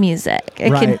around this music.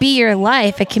 It can Right. be your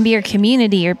life. It can be your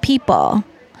community, your people.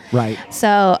 Right.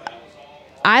 So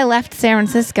I left San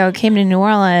Francisco, came to New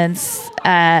Orleans,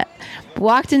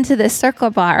 walked into this circle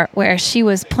bar where she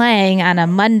was playing on a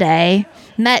Monday,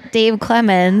 met Dave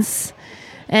Clemens,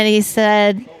 and he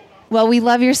said, well, we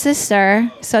love your sister,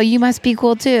 so you must be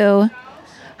cool too.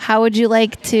 How would you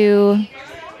like to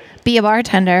be a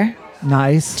bartender?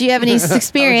 Nice. Do you have any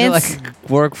experience? Would you like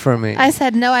work for me? I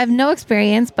said, no, I have no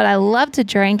experience, but I love to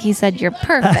drink. He said, you're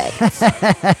perfect.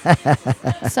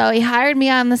 So he hired me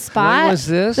on the spot. When was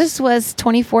this? This was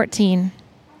 2014.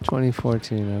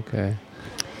 2014, okay.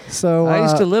 So I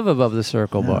used to live above the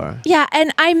Circle Bar. Yeah,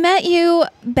 and I met you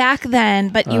back then,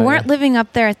 but you Oh, weren't yeah. living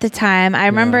up there at the time. I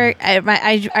remember,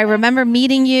 I remember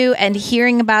meeting you and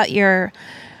hearing about your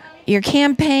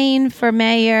campaign for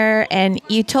mayor, and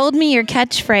you told me your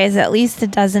catchphrase at least a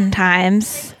dozen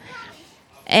times,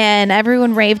 and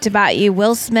everyone raved about you.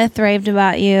 Will Smith raved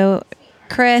about you,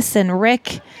 Chris and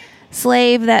Rick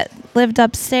Slave that lived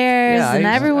upstairs, and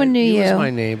everyone knew he you. was my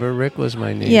neighbor. Rick was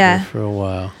my neighbor Yeah. for a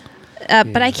while.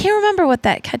 But I can't remember what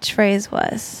that catchphrase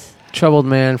was. Troubled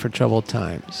man for troubled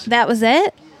times. That was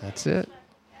it? That's it.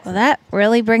 Well, that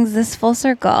really brings this full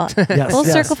circle. Yes, Full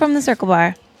yes. circle from the Circle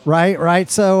Bar. Right.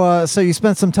 So you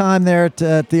spent some time there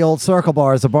at the old Circle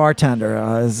Bar as a bartender.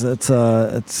 It's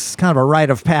kind of a rite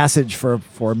of passage for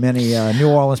many New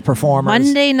Orleans performers.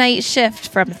 Monday night shift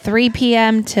from 3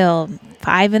 p.m. till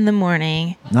 5 in the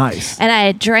morning. Nice. And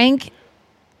I drank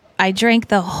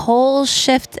the whole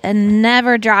shift and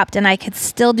never dropped, and I could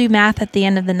still do math at the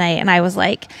end of the night. And I was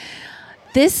like,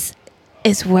 this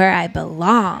is where I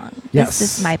belong. Yes.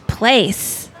 This is my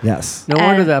place. Yes. No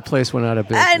wonder that place went out of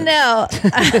business. I know.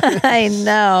 I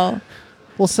know.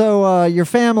 Well, so your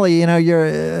family, you know,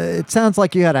 it sounds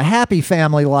like you had a happy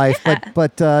family life,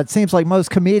 but it seems like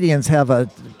most comedians have a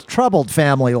troubled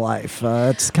family life.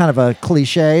 It's kind of a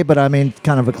cliche, but I mean,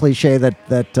 kind of a cliche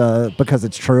that because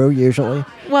it's true usually.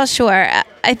 Well, sure.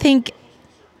 I think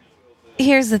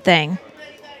here's the thing.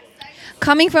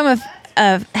 Coming from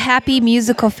a happy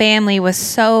musical family was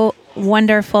so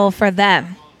wonderful for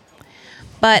them.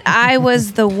 But I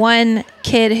was the one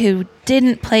kid who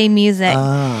didn't play music.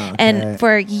 Ah, okay. And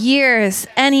for years,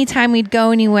 anytime we'd go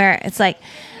anywhere, it's like,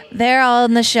 they're all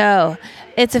in the show.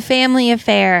 It's a family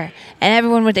affair. And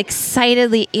everyone would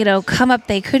excitedly, come up.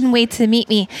 They couldn't wait to meet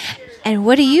me. And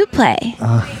what do you play?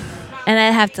 And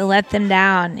I'd have to let them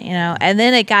down, And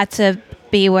then it got to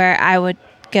be where I would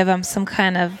give them some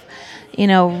kind of,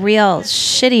 real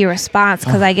shitty response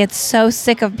because I get so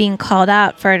sick of being called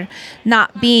out for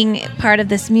not being part of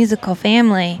this musical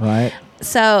family. Right.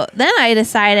 So then I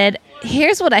decided,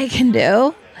 here's what I can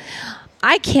do.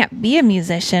 I can't be a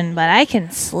musician, but I can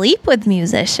sleep with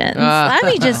musicians. Let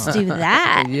me just do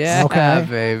that. Yeah, okay.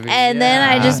 Baby. And then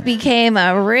I just became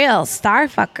a real star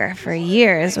fucker for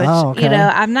years, which,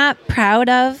 I'm not proud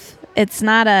of. It's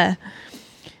not a...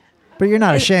 But you're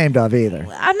not ashamed of either.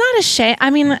 I'm not ashamed.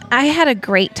 I mean, I had a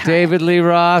great time. David Lee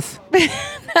Roth.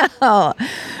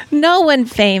 No one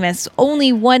famous.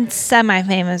 Only one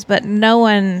semi-famous, but no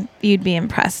one you'd be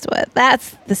impressed with.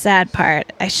 That's the sad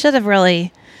part. I should have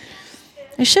really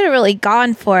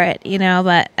gone for it,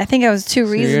 but I think I was too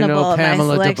reasonable. You're no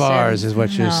Pamela in my selection. DeBars is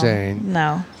what you're saying.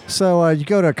 No. So you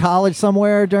go to college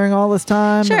somewhere during all this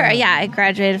time? Sure, yeah. I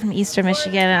graduated from Eastern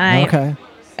Michigan. And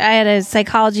I had a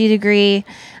psychology degree.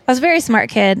 I was a very smart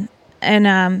kid, and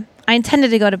I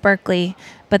intended to go to Berkeley,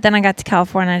 but then I got to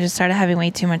California and I just started having way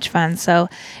too much fun. So,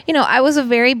 I was a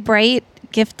very bright,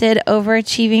 gifted,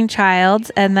 overachieving child,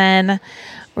 and then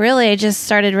really I just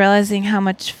started realizing how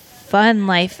much fun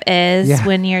life is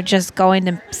when you're just going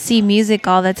to see music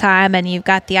all the time and you've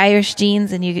got the Irish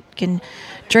genes and you can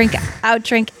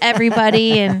outdrink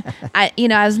everybody. And I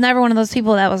was never one of those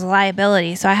people that was a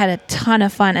liability. So I had a ton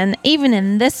of fun. And even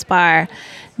in this bar,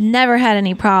 never had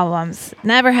any problems,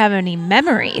 never have any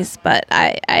memories. But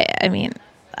I mean,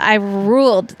 I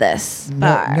ruled this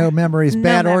bar. No memories,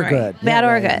 bad or good. Bad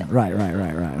or good. Right.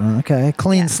 Okay,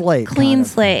 clean slate. Clean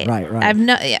slate. Right.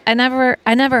 I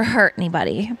never hurt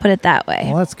anybody. Put it that way.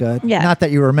 Well, that's good. Yeah. Not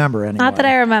that you remember anyway. Not that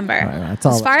I remember. Right.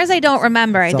 As far as I don't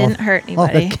remember, I didn't hurt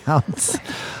anybody. All that counts.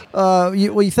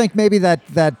 You think maybe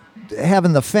that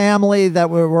having the family that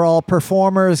we're all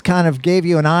performers kind of gave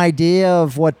you an idea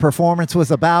of what performance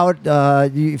was about?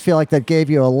 You feel like that gave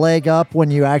you a leg up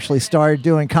when you actually started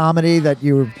doing comedy, that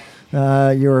you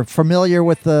were familiar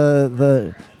with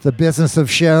the business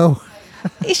of show?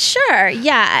 Sure,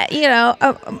 yeah.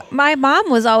 My mom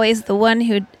was always the one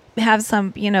who'd have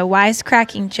some,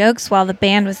 wisecracking jokes while the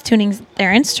band was tuning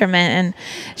their instrument, and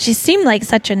she seemed like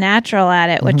such a natural at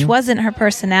it, which wasn't her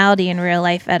personality in real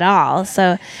life at all.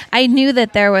 So I knew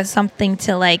that there was something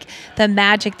to like the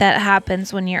magic that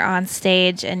happens when you're on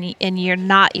stage and you're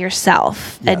not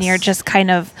yourself, and you're just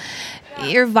kind of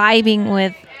you're vibing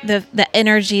with the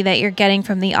energy that you're getting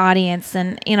from the audience.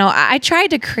 And I tried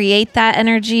to create that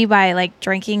energy by like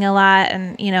drinking a lot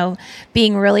and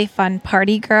being really fun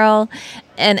party girl,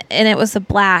 and it was a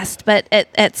blast. But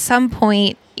at some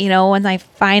point, when I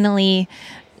finally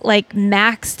like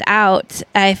maxed out,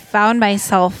 I found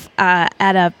myself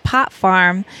at a pot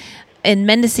farm in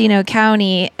Mendocino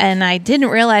County, and I didn't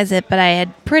realize it, but I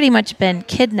had pretty much been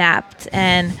kidnapped,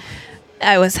 and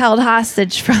I was held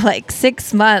hostage for like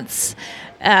 6 months,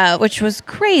 which was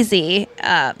crazy,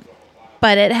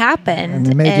 but it happened. And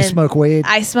they made you smoke weed?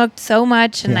 I smoked so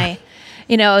much, and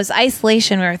it was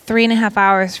isolation. We were 3.5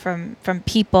 hours from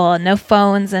people and no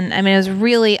phones, and I mean, it was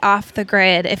really off the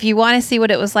grid. If you want to see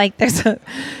what it was like, there's a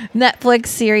Netflix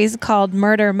series called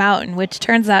Murder Mountain, which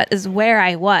turns out is where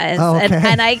I was. Oh, okay.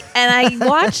 and I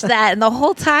watched that, and the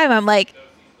whole time I'm like,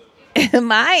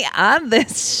 am I on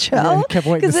this show? Yeah, you kept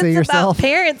waiting to see yourself. About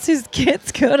parents whose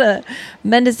kids go to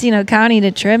Mendocino County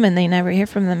to trim and they never hear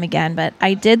from them again. But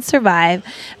I did survive.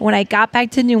 When I got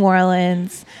back to New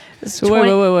Orleans. So wait.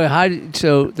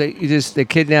 They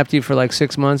kidnapped you for like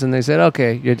 6 months and they said,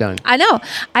 okay, you're done. I know.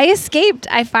 I escaped.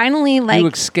 I finally You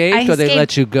escaped or they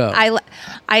let you go?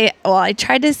 I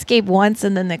tried to escape once,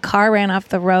 and then the car ran off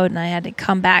the road and I had to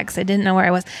come back because I didn't know where I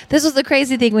was. This was the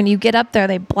crazy thing. When you get up there,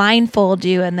 they blindfold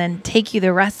you and then take you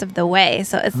the rest of the way.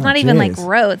 So it's not even like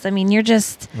roads. I mean, you're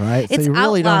just right. It's so you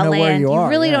really outlaw don't know land. where you are. You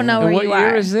really don't know where you are. What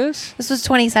year is this? This was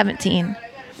 2017.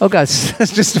 Oh, God,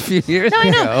 that's just a few years No, I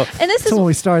know. ago. And this That's when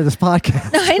we started this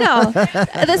podcast. No, I know.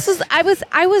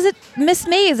 I was at Miss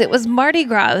Mays. It was Mardi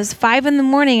Gras. It was 5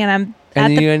 a.m. and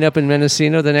then you end up in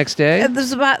Mendocino the next day? It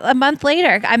was about a month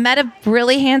later. I met a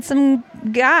really handsome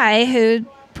guy who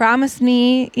promised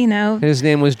me, His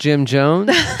name was Jim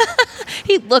Jones?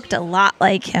 He looked a lot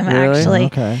like him, Really? actually.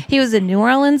 Okay. He was a New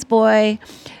Orleans boy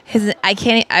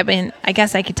I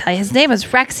guess I could tell you his name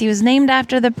was Rex. He was named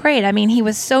after the parade. I mean, he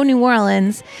was so New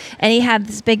Orleans, and he had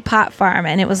this big pot farm,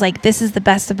 and it was like, this is the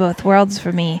best of both worlds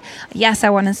for me. Yes, I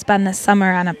want to spend the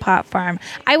summer on a pot farm.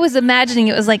 I was imagining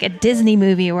it was like a Disney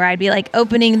movie where I'd be like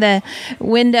opening the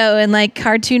window and like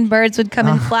cartoon birds would come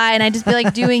and fly, and I'd just be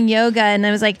like doing yoga. And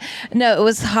I was like, no, it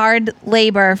was hard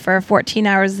labor for 14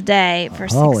 hours a day for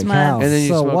 6 months. Cow. And then you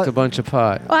smoked a bunch of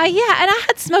pot. Well, yeah, and I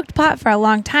had smoked pot for a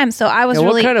long time, so I was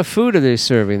really... What kind of food are they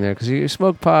serving there? Because you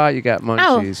smoke pot, you got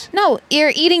munchies. No,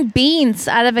 you're eating beans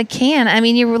out of a can. I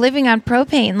mean, you were living on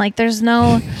propane. Like, there's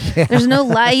no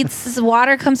lights. This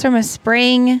water comes from a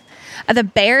spring. The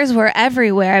bears were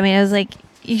everywhere. I mean, it was like,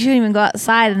 you shouldn't even go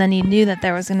outside, and then you knew that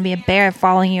there was going to be a bear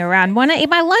following you around. I ate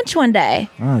my lunch one day.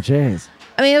 Oh, jeez.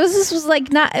 I mean,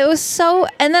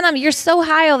 and then you're so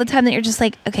high all the time that you're just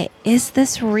like, okay, is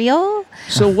this real?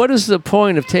 So what is the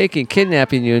point of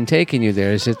kidnapping you and taking you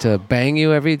there? Is it to bang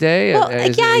you every day? Well, I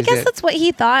guess that's what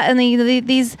he thought. And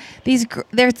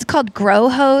it's called grow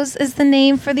hose is the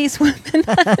name for these women.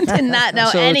 I did not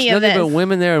know any of it. So it's nothing but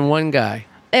women there and one guy.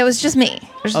 It was just me.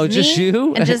 Just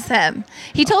you? And just him.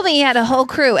 He told me he had a whole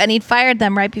crew, and he'd fired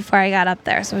them right before I got up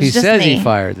there. So it was just me. He says he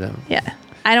fired them. Yeah.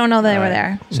 I don't know that they were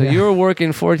there. So you were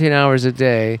working 14 hours a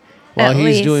day while At he's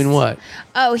least. doing what?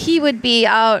 Oh, he would be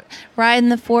out riding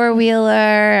the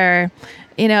four-wheeler, or,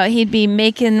 he'd be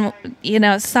making,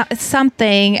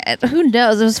 something. Who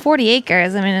knows? It was 40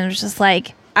 acres. I mean, it was just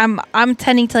like, I'm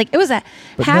tending to, like, it was a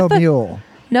mule.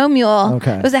 No mule.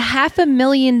 Okay. It was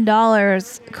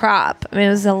 $500,000 crop. I mean,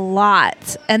 it was a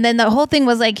lot. And then the whole thing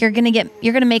was like, you're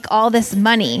gonna make all this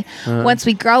money once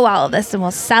we grow all of this, and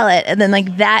we'll sell it. And then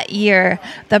like that year,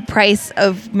 the price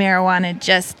of marijuana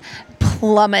just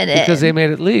plummeted because they made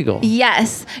it legal.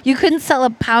 Yes, you couldn't sell a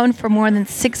pound for more than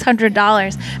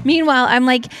 $600. Meanwhile, I'm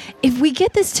like, if we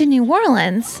get this to New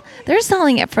Orleans, they're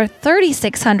selling it for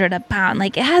 $3,600 a pound.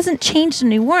 Like, it hasn't changed in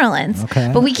New Orleans,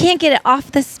 but we can't get it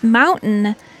off this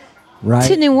mountain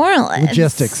to New Orleans.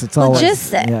 Logistics. It's all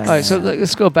logistics. Yeah. All right, so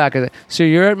let's go back. So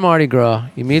you're at Mardi Gras.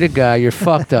 You meet a guy. You're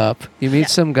fucked up. You meet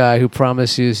some guy who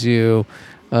promises you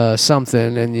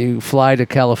something, and you fly to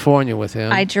California with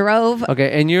him. I drove.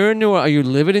 Okay, and you're in New Orleans. Are you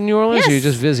living in New Orleans, yes. or you're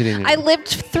just visiting? I lived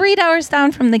 3 hours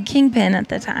down from the Kingpin at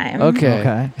the time.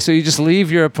 Okay. So you just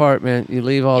leave your apartment, you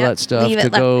leave all that stuff to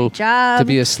go to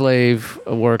be a slave,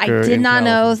 a worker. I did not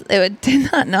know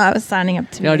I was signing up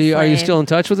to be a slave. Are you still in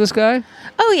touch with this guy?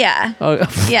 Oh yeah. Oh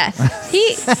yes.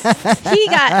 He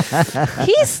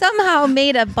somehow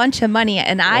made a bunch of money,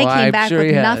 and I came back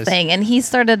with nothing. And he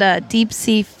started a deep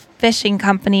sea fishing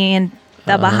company in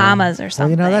the Bahamas or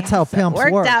something. Well, that's how pimps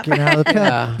work.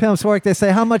 The pimps work. They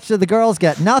say, how much do the girls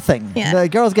get? Nothing. Yeah. The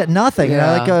girls get nothing.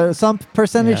 Like some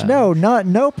percentage. No,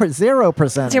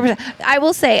 0%. I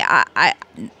will say, I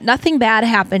nothing bad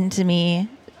happened to me.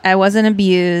 I wasn't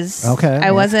abused. Okay.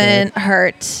 I wasn't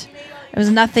hurt. There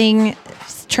was nothing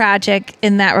tragic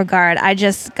in that regard. I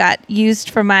just got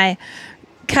used for my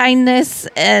kindness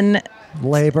and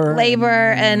labor,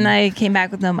 and I came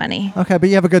back with no money. Okay, but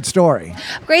you have a good story.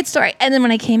 Great story. And then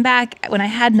when I came back, when I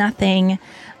had nothing,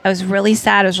 I was really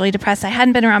sad. I was really depressed. I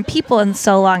hadn't been around people in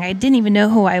so long. I didn't even know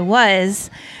who I was.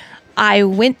 I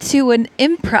went to an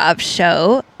improv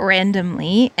show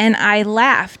randomly, and I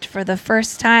laughed for the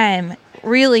first time.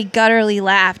 Really gutturally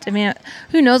laughed. I mean,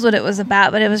 who knows what it was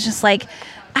about, but it was just like,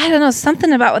 I don't know,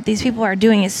 something about what these people are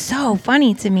doing is so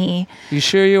funny to me. You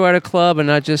sure you were at a club and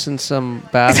not just in some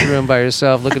bathroom by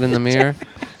yourself looking in the mirror?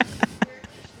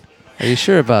 Are you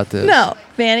sure about this? No,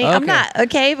 Manny, okay. I'm not.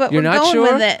 Okay, but You're we're not going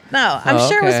sure? with it. No, I'm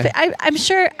sure. Okay. I'm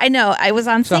sure. I know. I was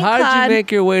on. So St. how Claude. did you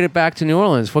make your way back to New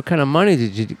Orleans? What kind of money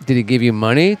did he give you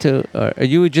money to? Or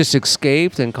you just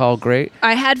escaped and called great?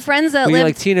 I had friends that Were lived. you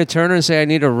like Tina Turner and say, I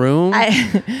need a room?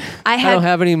 I don't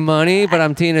have any money, but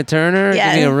I'm Tina Turner.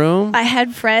 Yeah, give me a room. I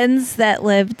had friends that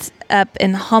lived up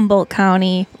in Humboldt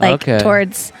County,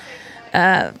 towards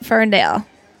Ferndale,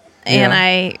 and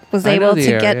I was able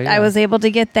to get. I was able to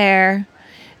get there.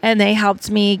 And they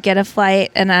helped me get a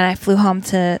flight, and then I flew home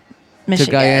to Michigan.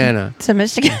 To Guyana. To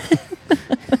Michigan.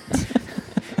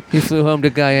 He flew home to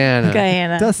Guyana.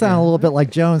 Guyana. It does sound a little bit like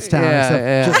Jonestown,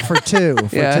 except just for two.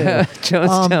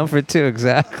 Jonestown for two,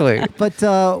 exactly. But,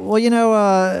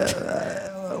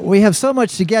 we have so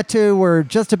much to get to. We're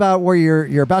just about where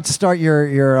you're about to start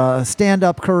your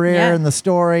stand-up career in the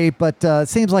story, but it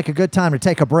seems like a good time to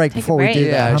take a break before we do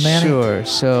that. Yeah, sure.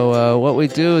 So what we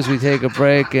do is we take a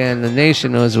break, and the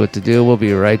nation knows what to do. We'll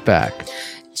be right back.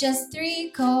 Just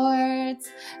 3 chords,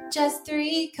 just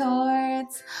 3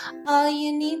 chords. All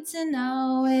you need to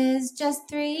know is just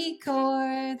 3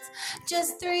 chords,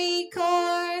 just 3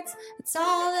 chords. It's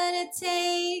all that it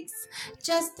takes.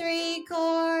 Just 3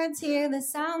 chords, hear the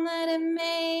sound that it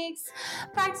makes.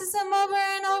 Practice them over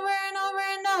and over and over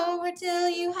and over till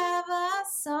you have a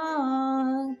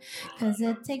song. 'Cause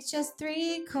it takes just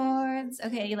 3 chords.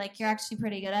 Okay, you're actually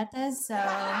pretty good at this,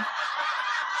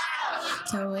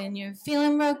 So when you're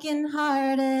feeling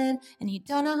broken-hearted and you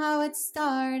don't know how it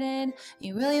started,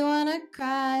 you really want to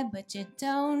cry, but you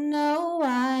don't know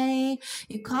why.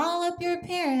 You call up your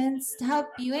parents to help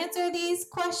you answer these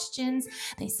questions.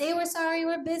 They say, we're sorry,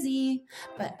 we're busy,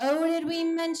 but oh, did we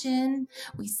mention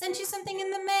we sent you something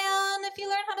in the mail, and if you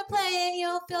learn how to play it,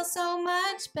 you'll feel so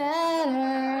much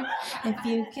better. If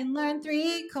you can learn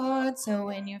 3 chords, so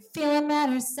when you're feeling mad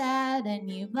or sad and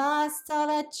you've lost all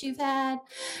that you've had,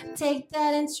 take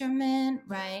that instrument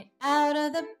right out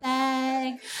of the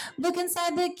bag. Look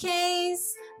inside the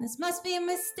case. This must be a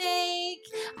mistake.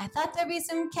 I thought there'd be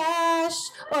some cash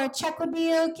or a check would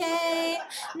be okay.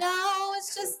 No,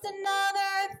 it's just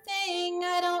another thing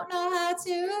I don't know how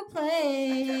to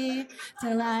play.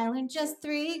 Till I learned just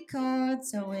 3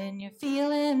 chords. So when you're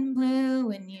feeling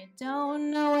blue and you don't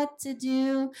know what to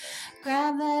do,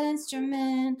 grab that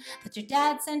instrument that your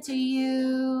dad sent to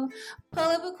you. Pull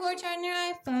up a chord chart on your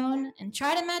iPhone and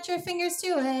try to match your fingers to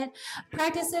it.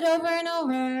 Practice it over and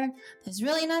over. There's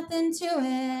really nothing to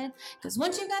it. 'Cause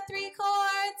once you've got 3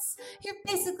 chords, you're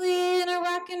basically in a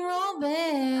rock and roll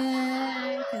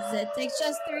band. 'Cause it takes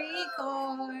just 3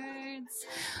 chords.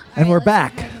 And we're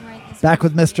back. Back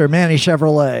with Mr. Manny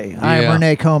Chevrolet. I am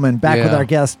Renee Coman. Back with our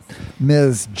guest,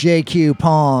 Ms. JQ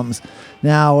Palms.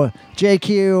 Now,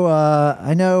 JQ,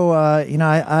 I know,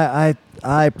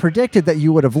 I predicted that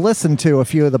you would have listened to a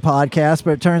few of the podcasts,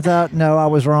 but it turns out, no, I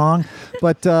was wrong.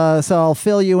 But so I'll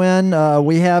fill you in.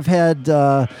 We have had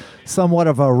somewhat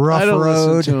of a rough road. I don't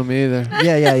listen to him either.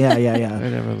 Yeah. I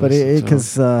never but listen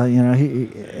because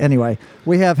anyway,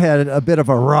 we have had a bit of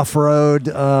a rough road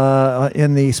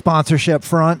in the sponsorship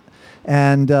front.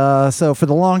 And so for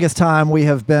the longest time, we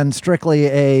have been strictly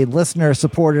a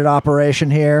listener-supported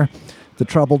operation here, the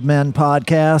Troubled Men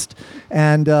podcast.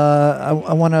 And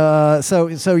I want to, so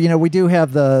we do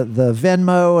have the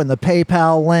Venmo and the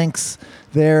PayPal links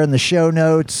there in the show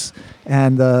notes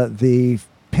and the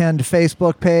pinned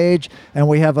Facebook page. And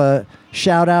we have a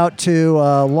shout out to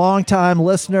a longtime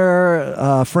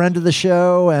listener, friend of the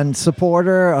show and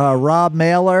supporter, Rob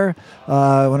Mailer.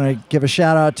 I want to give a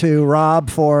shout out to Rob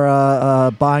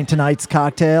for buying tonight's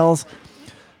cocktails.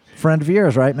 Friend of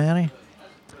yours, right, Manny?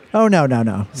 Oh,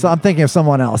 no. So I'm thinking of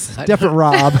someone else. Different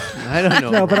Rob. I don't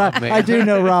know. No, but I do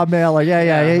know Rob Mailer.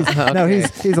 Yeah.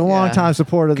 He's a longtime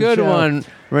supporter of the show. Good one,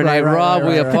 Renee. Right, Rob,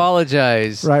 we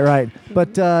apologize. Right.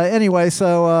 But anyway,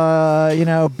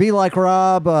 so, be like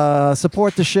Rob.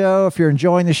 Support the show. If you're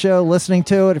enjoying the show, listening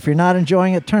to it. If you're not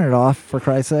enjoying it, turn it off, for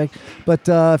Christ's sake. But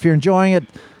if you're enjoying it,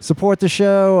 support the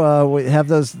show. We have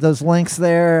those links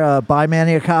there. Buy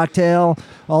Manny a cocktail.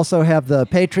 Also have the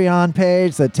Patreon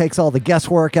page that takes all the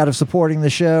guesswork out of supporting the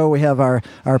show. We have our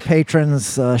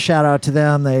patrons. Shout out to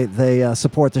them. They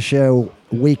support the show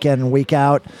week in and week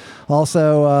out.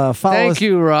 Also, follow us. Thank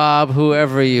you, Rob,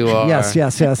 whoever you are.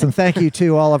 Yes. And thank you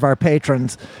to all of our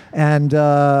patrons. And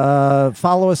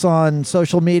follow us on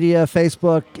social media,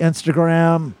 Facebook,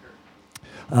 Instagram.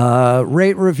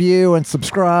 Rate, review, and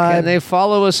subscribe. Can they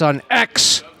follow us on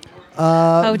X?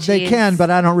 They can, but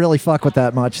I don't really fuck with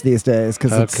that much these days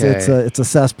because it's a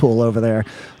cesspool over there.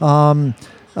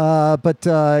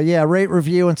 Rate,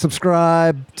 review, and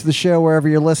subscribe to the show wherever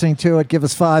you're listening to it. Give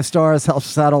us 5 stars.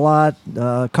 Helps us out a lot.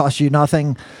 Costs you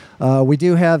nothing. We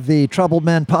do have the Troubled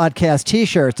Men podcast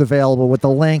T-shirts available with the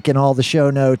link and all the show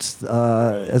notes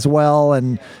as well.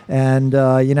 And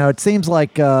it seems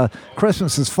like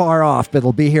Christmas is far off, but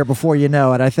it'll be here before you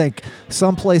know it. I think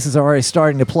some places are already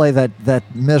starting to play that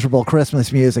miserable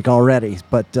Christmas music already.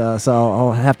 But so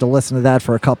I'll have to listen to that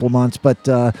for a couple months. But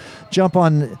jump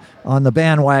on the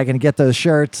bandwagon and get those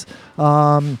shirts.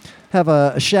 Have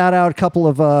a shout out, a couple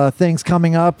of things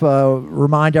coming up.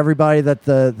 Remind everybody that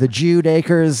the Jude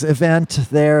Acres event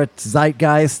there at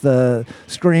Zeitgeist, the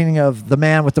screening of The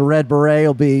Man with the Red Beret,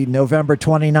 will be November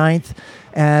 29th.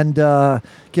 And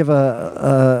give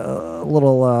a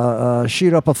little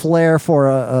shoot up a flare for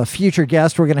a future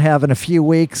guest we're going to have in a few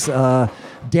weeks.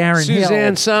 Darren Hill.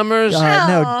 Suzanne Summers.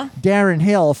 No, Darren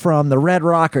Hill from the Red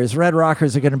Rockers. Red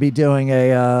Rockers are going to be doing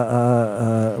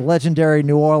a legendary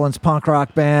New Orleans punk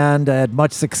rock band. Had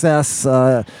much success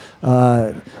on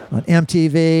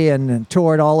MTV and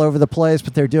toured all over the place.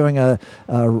 But they're doing a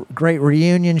great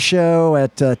reunion show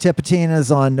at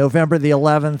Tipitina's on November the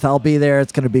 11th. I'll be there.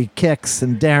 It's going to be Kix,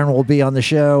 and Darren will be on the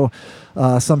show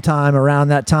sometime around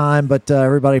that time. But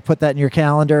everybody put that in your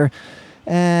calendar.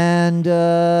 And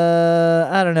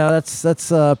I don't know. That's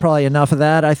probably enough of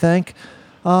that, I think.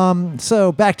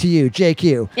 So back to you,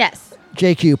 JQ. Yes.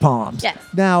 JQ Palms. Yes.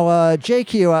 Now,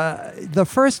 JQ, the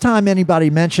first time anybody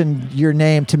mentioned your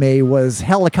name to me was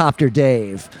Helicopter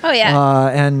Dave. Oh, yeah.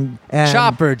 And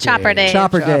Chopper Dave.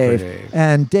 Chopper Dave. Dave.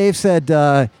 And Dave said,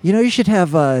 you should have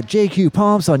JQ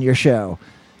Palms on your show.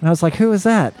 And I was like, who is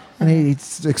that? And he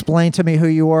explained to me who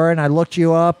you were, and I looked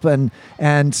you up and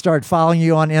started following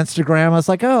you on Instagram. I was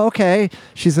like, oh, okay.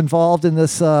 She's involved in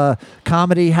this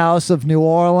comedy house of New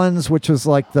Orleans, which was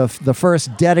like the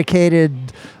first dedicated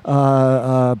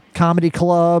comedy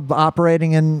club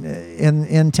operating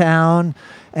in town.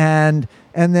 And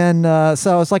then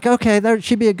so I was like, okay,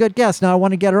 she'd be a good guest. Now I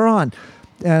want to get her on.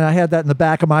 And I had that in the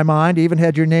back of my mind. I even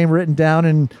had your name written down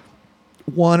in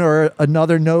one or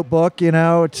another notebook,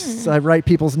 I write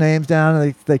people's names down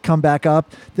and they come back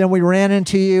up. Then we ran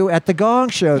into you at the Gong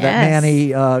Show that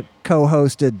Manny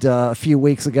co-hosted a few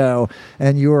weeks ago,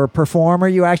 and you were a performer.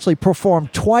 You actually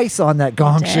performed twice on that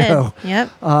Gong Show. Yep.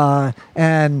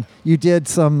 And you did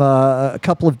a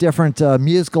couple of different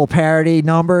musical parody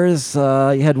numbers.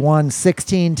 You had one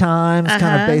 16 times,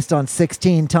 kind of based on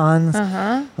 16 tons.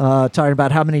 Talking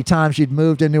about how many times you'd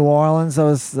moved to New Orleans.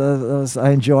 I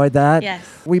enjoyed that. Yes.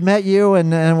 We met you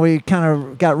and we kind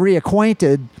of got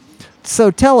reacquainted.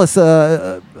 So tell us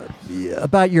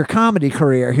about your comedy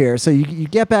career here. So you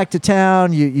get back to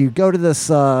town, you go to this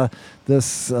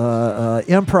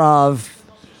improv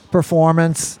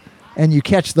performance, and you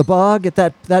catch the bug at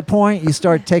that point. You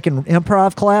start taking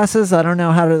improv classes. I don't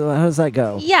know, how does that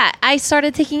go? Yeah, I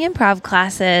started taking improv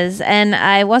classes, and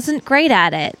I wasn't great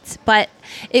at it. But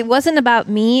it wasn't about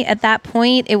me at that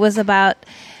point. It was about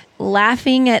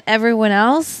laughing at everyone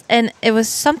else, and it was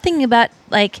something about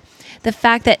the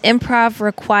fact that improv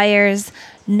requires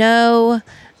no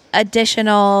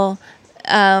additional,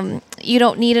 you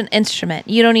don't need an instrument.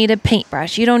 You don't need a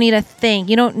paintbrush. You don't need a thing.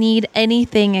 You don't need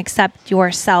anything except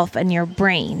yourself and your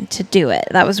brain to do it.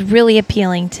 That was really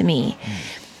appealing to me.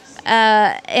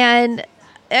 And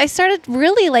I started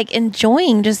really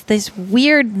enjoying just these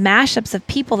weird mashups of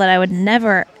people that I would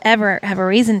never, ever have a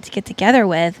reason to get together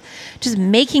with, just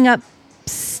making up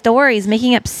stories,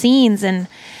 making up scenes. And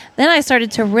then I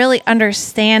started to really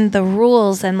understand the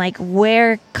rules and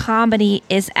where comedy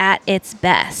is at its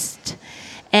best.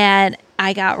 And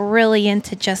I got really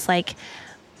into just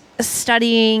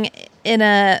studying in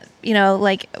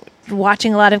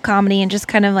watching a lot of comedy and just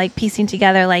kind of piecing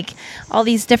together all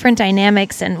these different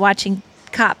dynamics and watching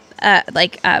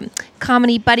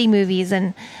comedy buddy movies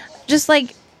and just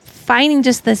finding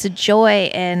just this joy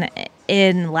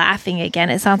in laughing again.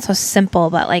 It sounds so simple,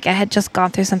 but I had just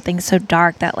gone through something so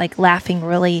dark that laughing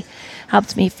really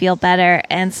helped me feel better.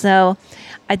 And so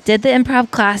I did the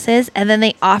improv classes, and then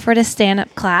they offered a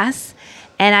stand-up class,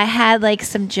 and I had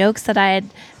some jokes that I had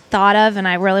thought of, and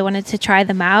I really wanted to try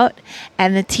them out.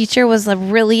 And the teacher was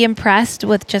really impressed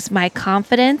with just my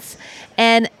confidence.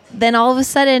 And then all of a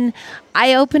sudden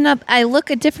I opened up, I look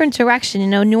a different direction.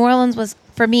 New Orleans was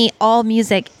for me all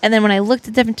music. And then when I looked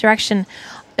a different direction,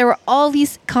 there were all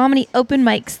these comedy open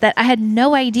mics that I had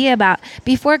no idea about.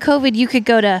 Before COVID, you could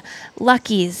go to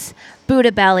Lucky's,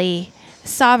 Buddha Belly,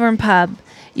 Sovereign Pub.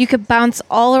 You could bounce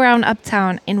all around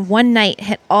Uptown in one night,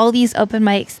 hit all these open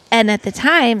mics. And at the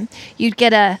time, you'd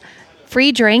get a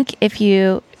free drink if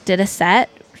you did a set,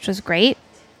 which was great.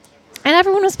 And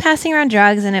everyone was passing around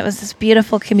drugs, and it was this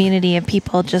beautiful community of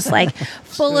people just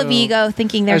full of ego,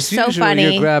 thinking they're so usual,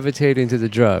 funny. You're gravitating to the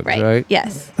drugs, right?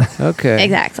 Yes. Okay.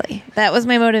 Exactly. That was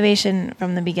my motivation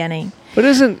from the beginning. But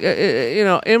isn't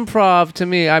improv to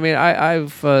me? I mean,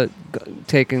 I've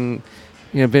taken,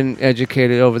 been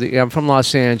educated I'm from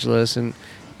Los Angeles, and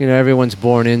everyone's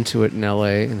born into it in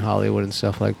LA and Hollywood and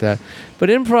stuff like that. But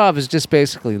improv is just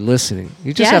basically listening.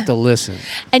 You just have to listen.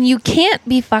 And you can't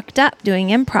be fucked up doing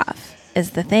improv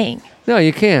is the thing. No,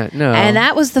 you can't. No. And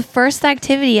that was the first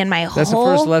activity in my That's the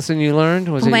first lesson you learned?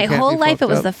 My whole life, it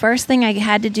was the first thing I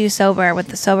had to do sober with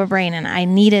the sober brain. And I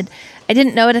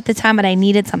didn't know it at the time, but I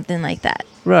needed something like that.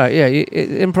 Right, yeah.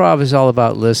 Improv is all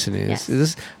about listening. Yes.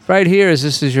 This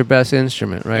is your best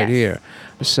instrument right here.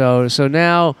 So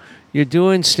now you're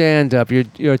doing stand-up.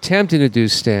 You're attempting to do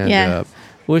stand-up. Yeah.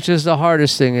 which is the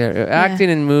hardest thing. Acting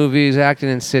in movies, acting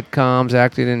in sitcoms,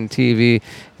 acting in TV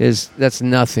that's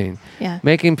nothing. Yeah.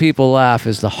 Making people laugh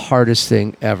is the hardest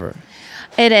thing ever.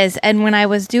 It is. And when I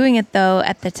was doing it, though,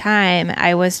 at the time,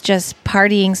 I was just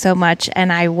partying so much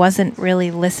and I wasn't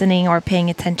really listening or paying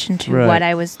attention to what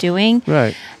I was doing.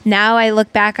 Right. Now I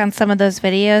look back on some of those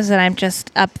videos and I'm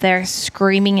just up there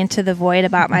screaming into the void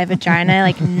about my vagina.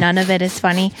 Like, none of it is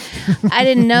funny. I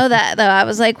didn't know that, though. I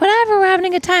was like, whatever, we're having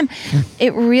a good time.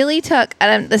 It really took,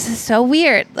 and this is so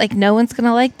weird. Like, no one's going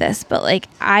to like this, but like,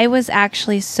 I was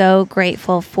actually so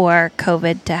grateful for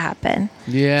COVID to happen.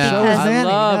 Yeah, so is Annie.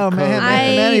 I love COVID.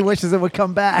 Annie wishes it would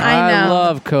come back. I know. I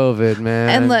love COVID, man.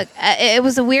 And look, it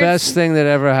was a weird... Best thing that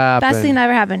ever happened. Best thing that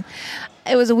ever happened.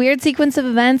 It was a weird sequence of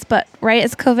events, but right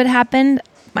as COVID happened,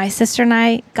 my sister and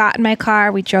I got in my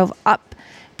car. We drove up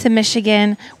to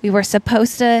Michigan. We were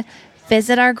supposed to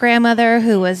visit our grandmother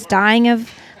who was dying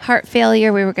of heart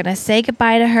failure. We were going to say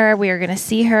goodbye to her. We were going to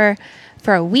see her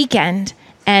for a weekend.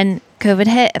 And COVID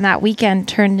hit, and that weekend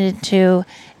turned into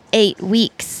 8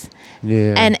 weeks.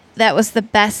 Yeah. And that was the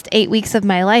best 8 weeks of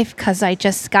my life because I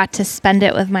just got to spend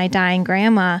it with my dying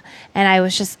grandma. And I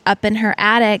was just up in her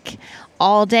attic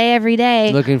all day, every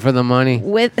day. Looking for the money.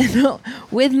 With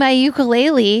my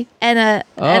ukulele and a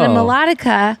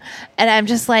melodica. And I'm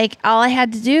just like, all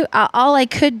I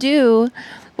could do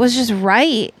was just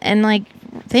write and like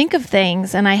think of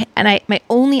things. And I my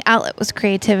only outlet was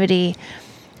creativity.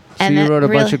 So you wrote a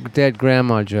bunch of dead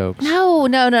grandma jokes. No.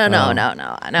 I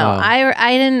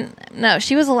didn't. No,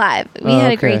 she was alive. We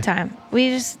had a great time.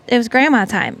 It was grandma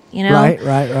time, you know?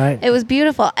 Right. It was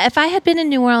beautiful. If I had been in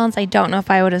New Orleans, I don't know if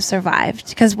I would have survived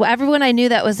because everyone I knew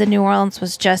that was in New Orleans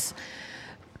was just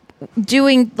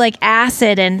doing like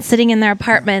acid and sitting in their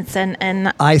apartments and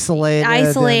isolating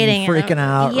and freaking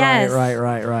out. Yes.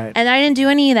 Right. And I didn't do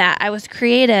any of that. I was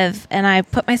creative and I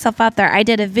put myself out there. I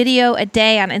did a video a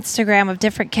day on Instagram of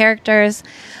different characters.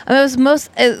 It was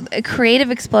a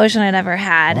creative explosion I'd ever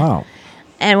had. Wow.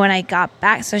 And when I got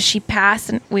back, so she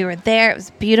passed and we were there. It was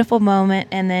a beautiful moment.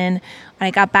 And then when I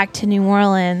got back to New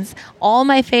Orleans, all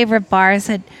my favorite bars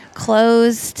had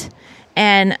closed.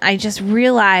 And I just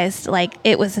realized like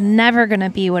it was never going to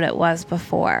be what it was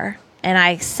before. And I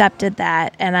accepted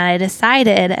that. And I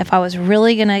decided if I was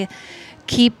really going to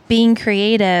keep being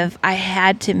creative, I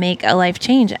had to make a life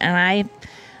change. And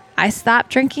I stopped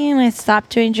drinking and I stopped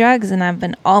doing drugs. And I've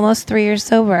been almost 3 years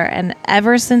sober. And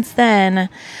ever since then,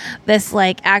 this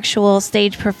like actual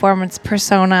stage performance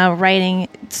persona, writing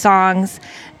songs,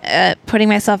 putting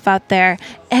myself out there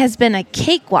has been a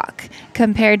cakewalk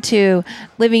compared to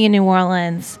living in New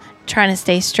Orleans, trying to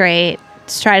stay straight,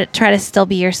 try to still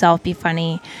be yourself, be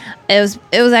funny. It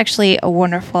was actually a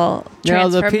wonderful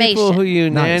transformation. Now, the people who you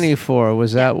nanny for,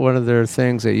 was that one of their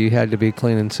things that you had to be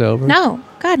clean and sober? No,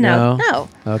 God, no.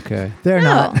 Okay. They're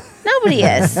not. Nobody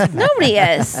is. Nobody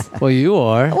is. Well, you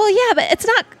are. Well, yeah, but it's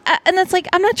not, and it's like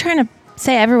I'm not trying to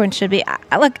say everyone should be.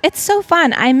 Look, it's so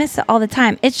fun. I miss it all the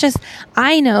time. It's just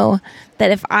I know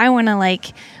that if I want to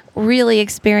like really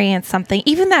experience something,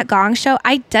 even that gong show,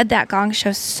 I did that gong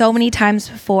show so many times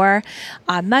before,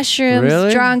 on mushrooms,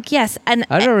 really? Drunk, yes. And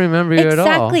I don't remember you at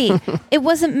all. Exactly. It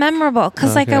wasn't memorable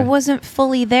because like I wasn't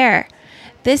fully there.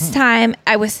 This time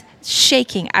I was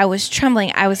shaking. I was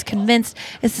trembling. I was convinced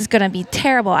this is going to be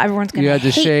terrible. Everyone's going to hate me. You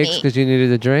had the shakes because you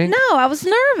needed a drink? No, I was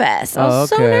nervous. I was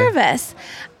so nervous.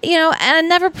 You know, and I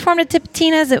never performed at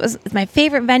Tipitina's. It was my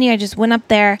favorite venue. I just went up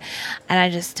there and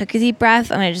I just took a deep breath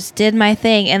and I just did my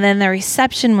thing. And then the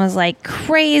reception was like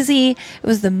crazy. It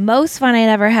was the most fun I'd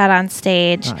ever had on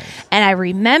stage. Nice. And I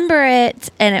remember it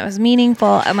and it was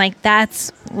meaningful. And like,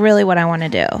 that's really what I want to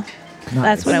do. Nice.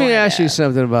 That's what I want to do. Let me ask you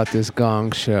something about this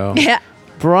gong show. Yeah.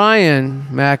 Brian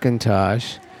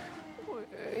McIntosh,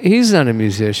 he's not a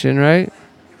musician, right?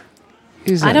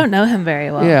 I don't know him very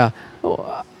well. Yeah.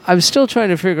 I'm still trying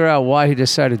to figure out why he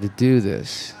decided to do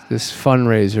this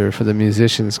fundraiser for the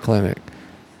Musicians Clinic.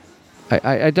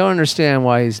 I don't understand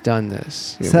why he's done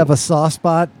this. Does he have a soft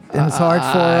spot in his heart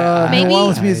for New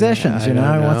Orleans musicians? He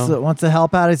wants to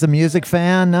help out. He's a music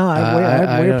fan. No,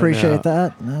 we appreciate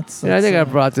that. That's I think I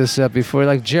brought this up before.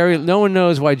 Like Jerry, no one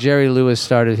knows why Jerry Lewis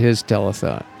started his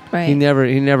telethon. Right. He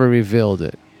never revealed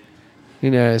it.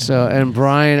 You know. So and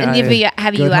Brian. And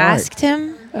have you asked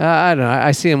him? I don't know.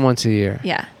 I see him once a year.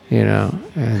 Yeah. You know,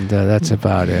 and that's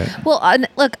about it. Well,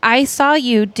 look, I saw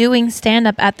you doing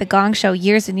stand-up at the Gong Show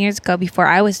years and years ago before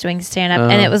I was doing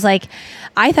stand-up, and it was like,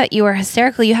 I thought you were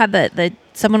hysterical. You had the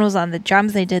someone was on the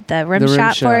drums. They did the rim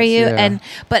shot for you, yeah.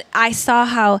 but I saw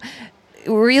how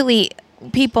really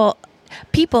people.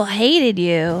 people hated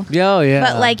you. Oh, yeah.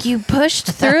 But like you pushed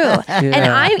through.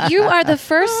 And you are the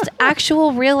first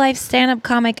actual real life stand-up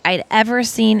comic I'd ever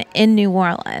seen in New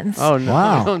Orleans. Oh, no.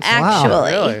 Wow.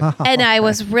 Actually. Really? And I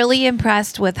was really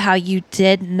impressed with how you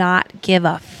did not give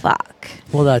a fuck.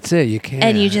 Well, that's it. You can't.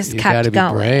 And you just kept gotta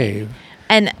going. Be brave.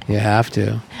 And you have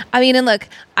to. I mean, and look,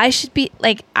 I should be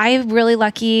like, I'm really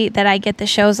lucky that I get the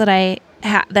shows that I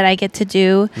get to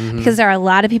do, because there are a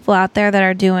lot of people out there that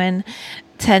are doing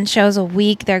 10 shows a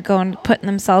week. They're putting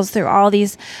themselves through all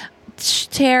these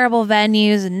terrible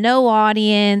venues and no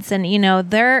audience, and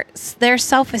their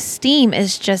self-esteem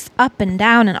is just up and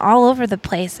down and all over the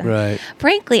place. And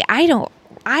frankly, I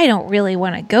don't really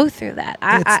want to go through that.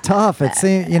 It's tough. It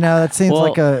seems, it seems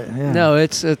like a... Yeah. No,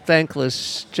 it's a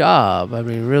thankless job. I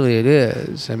mean, really it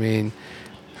is. I mean,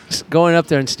 going up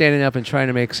there and standing up and trying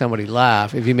to make somebody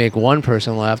laugh, if you make one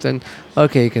person laugh, then,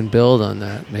 okay, you can build on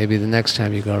that. Maybe the next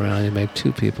time you go around, you make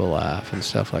 2 people laugh and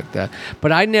stuff like that.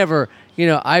 But I've never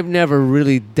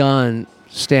really done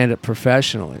stand-up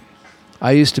professionally.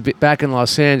 I used to be, back in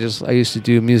Los Angeles, I used to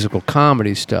do musical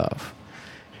comedy stuff.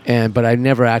 But I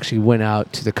never actually went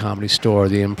out to the Comedy Store,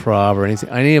 the Improv, or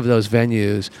any of those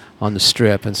venues on the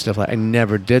Strip and stuff like that. I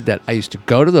never did that. I used to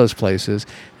go to those places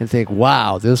and think,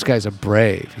 wow, those guys are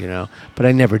brave, But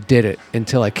I never did it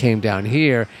until I came down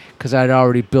here, because I'd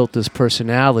already built this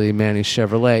personality, Manny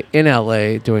Chevrolet, in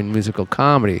L.A. doing musical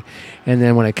comedy. And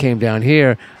then when I came down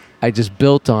here, I just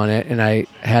built on it, and I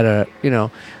had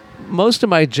most of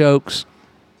my jokes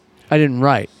I didn't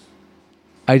write.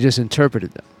 I just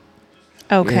interpreted them.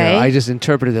 Okay. I just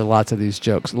interpreted lots of these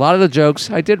jokes. A lot of the jokes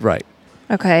I did write.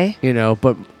 Okay.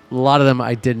 But a lot of them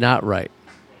I did not write.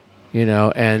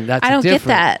 And that's I don't get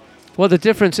that. Well, the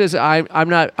difference is I'm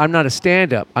not a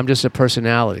stand-up. I'm just a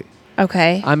personality.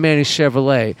 Okay. I'm Manny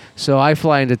Chevrolet, so I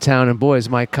fly into town and boy, is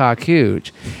my cock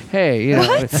huge. Hey,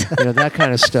 that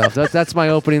kind of stuff. That's my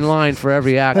opening line for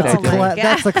every act.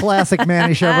 That's the classic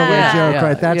Manny Chevrolet joke,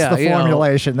 right? That's the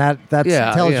formulation. That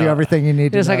tells you everything you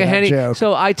need to know. It's like a Henny joke.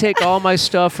 So I take all my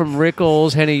stuff from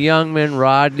Rickles, Henny Youngman,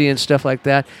 Rodney, and stuff like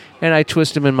that, and I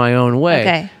twist them in my own way.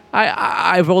 Okay.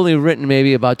 I've only written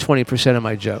maybe about 20% of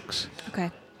my jokes. Okay.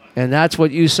 And that's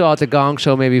what you saw at the Gong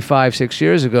Show maybe 5-6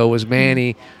 years ago, was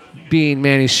Manny being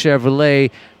Manny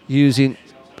Chevrolet, using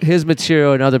his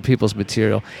material and other people's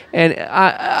material. And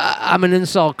I'm an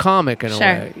insult comic in a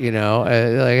way,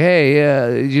 like,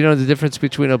 hey, you know the difference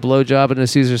between a blowjob and a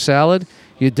Caesar salad?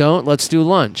 You don't? Let's do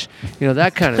lunch.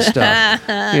 That kind of stuff.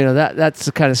 That's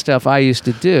the kind of stuff I used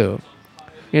to do.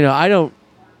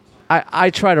 I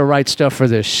try to write stuff for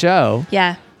this show.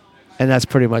 Yeah. And that's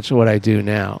pretty much what I do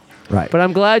now. Right. But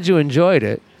I'm glad you enjoyed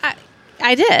it.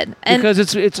 I did. And because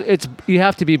it's you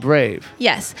have to be brave.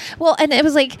 Yes. Well, and it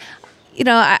was like,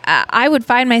 I would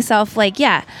find myself like,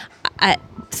 at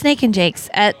Snake and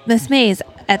Jake's, at Miss May's,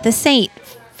 at the Saint,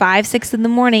 5-6 in the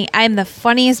morning. I'm the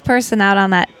funniest person out on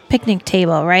that picnic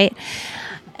table, right?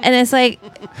 And it's like,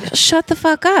 shut the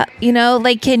fuck up.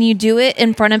 Like, can you do it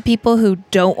in front of people who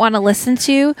don't want to listen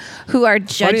to you, who are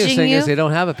judging Funniest thing you? is they don't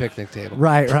have a picnic table.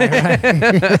 Right.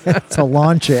 It's a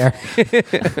lawn chair.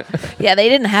 Yeah, they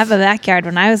didn't have a backyard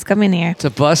when I was coming here. It's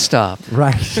a bus stop.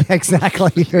 Right,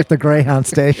 exactly. You're at the Greyhound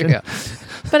station. Yeah.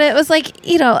 But it was like,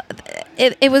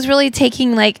 it was really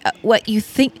taking like what you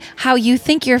think, how you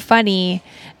think you're funny,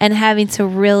 and having to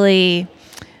really,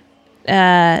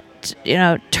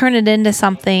 turn it into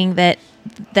something that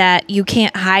you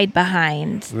can't hide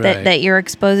behind. Right. That you're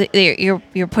exposing,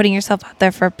 you're putting yourself out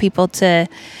there for people to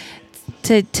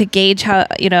gauge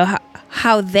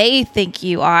how they think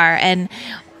you are. And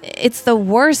it's the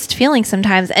worst feeling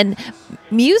sometimes. And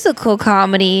musical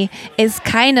comedy is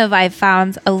kind of, I've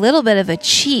found, a little bit of a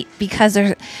cheat, because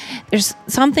there's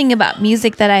something about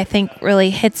music that I think really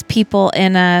hits people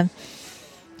in a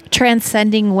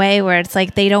transcending way, where it's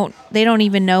like they don't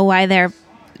even know why they're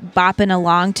bopping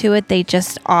along to it. They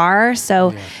just are.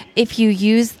 So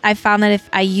I found that if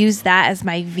I use that as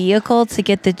my vehicle to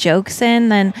get the jokes in,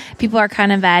 then people are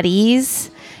kind of at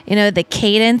ease. The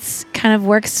cadence kind of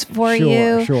works for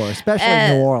you. Sure, especially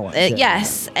in New Orleans.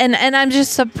 Yes. And I'm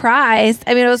just surprised.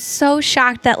 I mean, I was so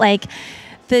shocked that like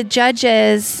the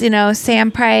judges,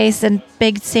 Sam Price and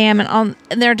Big Sam and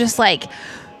they're just like,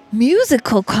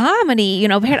 musical comedy,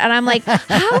 and I'm like,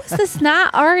 how is this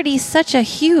not already such a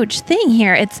huge thing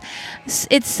here? It's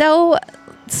so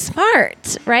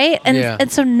smart, right?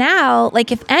 And so now,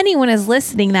 like, if anyone is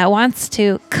listening that wants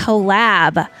to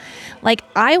collab, Like,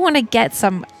 I want to get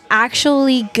some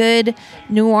actually good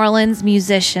New Orleans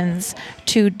musicians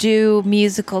to do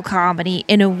musical comedy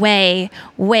in a way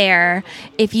where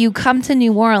if you come to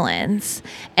New Orleans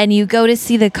and you go to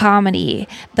see the comedy,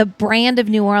 the brand of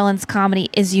New Orleans comedy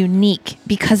is unique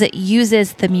because it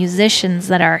uses the musicians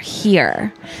that are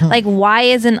here. Like, why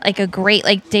isn't like a great,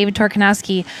 like David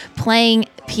Torkanowski playing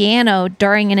piano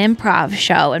during an improv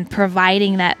show and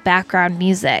providing that background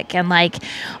music? And like,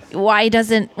 why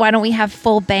don't we have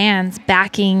full bands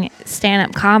backing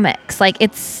stand-up comics? Like,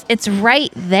 it's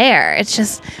right there. It's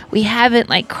just we haven't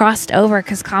like crossed over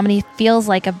because comedy feels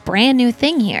like a brand new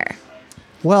thing here.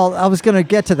 Well, I was going to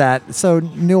get to that. So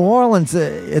New Orleans,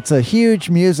 it's a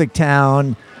huge music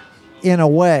town in a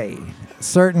way.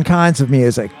 Certain kinds of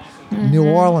music, New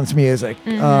Orleans music,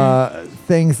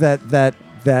 things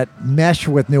that mesh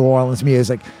with New Orleans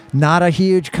music. Not a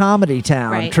huge comedy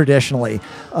town traditionally.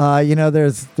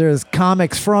 There's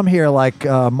comics from here like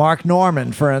Mark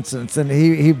Norman, for instance, and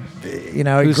he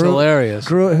who's hilarious.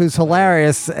 Who's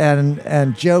hilarious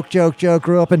and joke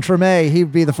grew up in Treme.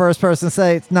 He'd be the first person to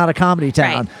say it's not a comedy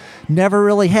town. Never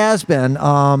really has been.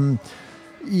 And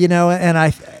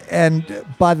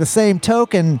by the same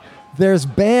token, there's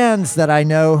bands that I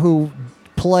know who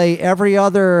play every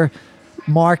other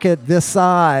market this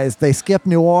size. They skip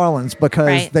New Orleans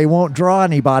because they won't draw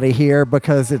anybody here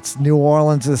because it's New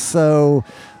Orleans is so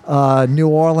New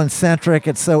Orleans centric.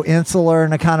 It's so insular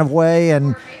in a kind of way,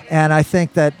 and I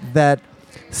think that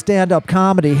stand-up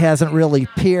comedy hasn't really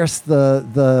pierced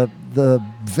the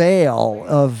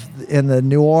veil in the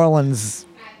New Orleans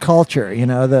culture.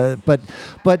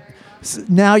 But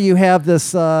now you have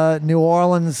this New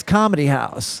Orleans comedy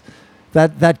house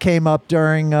that came up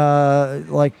during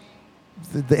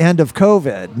the end of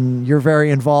COVID, and you're very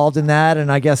involved in that, and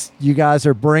I guess you guys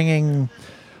are bringing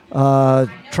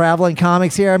traveling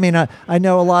comics here. I mean, I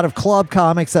know a lot of club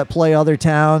comics that play other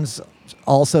towns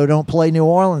also don't play New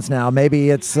Orleans now. Maybe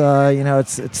it's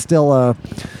it's still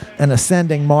an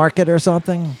ascending market or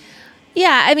something.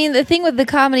 Yeah, I mean, the thing with the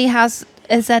comedy house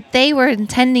is that they were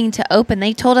intending to open.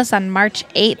 They told us on March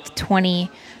 8th, 2020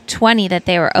 that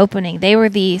they were opening. They were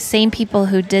the same people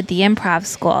who did the improv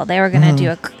school. They were going to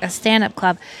do a stand-up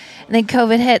club. And then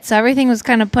COVID hit, so everything was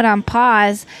kind of put on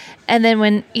pause. And then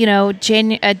when,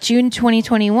 June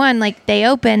 2021, like, they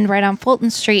opened right on Fulton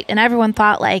Street, and everyone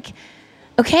thought, like,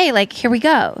 okay, like, here we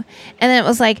go. And then it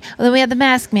was like, well, then we had the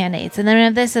mask mandates, and then we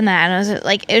have this and that. And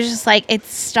it was just like, it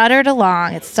stuttered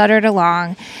along. It's still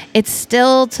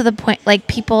to the point, like,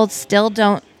 people still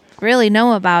don't really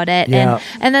know about it. Yeah.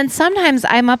 And then sometimes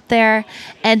I'm up there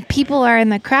and people are in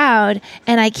the crowd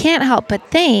and I can't help but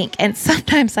think, and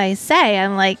sometimes I say,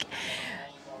 I'm like,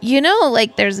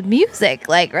 like, there's music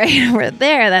like right over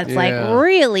there that's like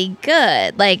really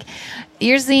good. Like,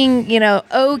 you're seeing,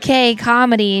 okay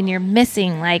comedy and you're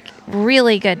missing like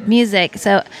really good music.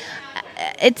 So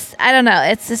I don't know,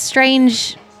 it's a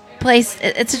strange place.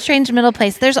 It's a strange middle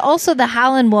place. There's also the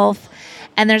Howlin' Wolf,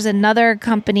 and there's another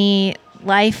company,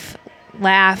 Laugh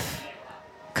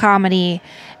Comedy,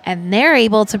 and they're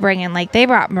able to bring in, like, they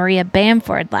brought Maria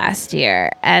Bamford last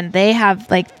year, and they have,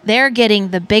 like, they're getting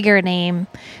the bigger name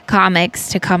comics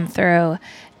to come through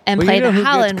and play the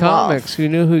Howlin' Wolf. You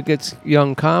know who gets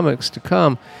young comics to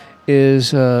come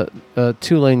is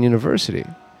Tulane University.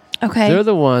 Okay. They're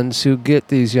the ones who get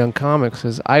these young comics,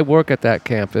 because I work at that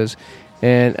campus,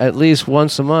 and at least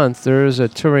once a month there's a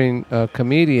touring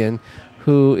comedian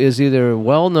who is either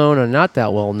well-known or not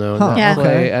that well-known that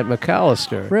play at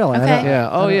McAllister. Really? Okay. Yeah.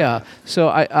 Oh, yeah. So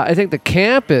I think the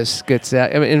campus gets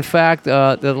that. I mean, in fact,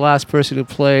 the last person who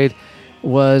played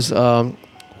was,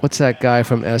 what's that guy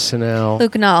from SNL?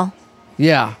 Luke Null.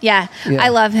 Yeah. Yeah. I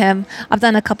love him. I've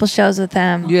done a couple shows with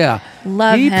him. Yeah.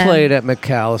 Love him. He played at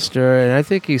McAllister, and I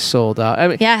think he sold out. I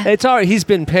mean, it's all right. He's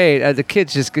been paid. The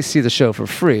kids just see the show for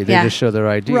free. They just show their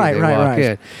ID. They walk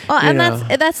in. Well, and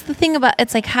that's the thing about,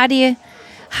 it's like, how do you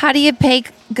pay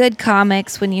good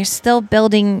comics when you're still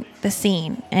building the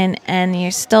scene and you're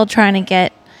still trying to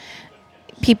get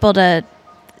people to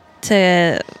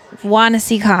want to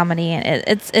see comedy? And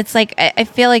it's like, I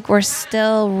feel like we're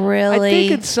still really, I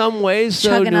think in some ways,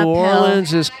 though, New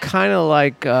Orleans is kind of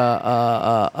like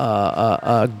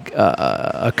a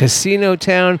casino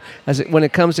town when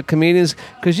it comes to comedians,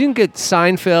 because you can get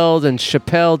Seinfeld and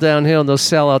Chappelle down here and they'll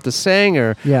sell out the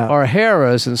Sanger or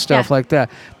Harrah's and stuff like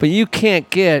that, but you can't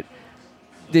get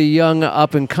the young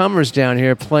up-and-comers down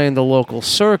here playing the local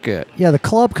circuit. Yeah, the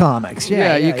club comics.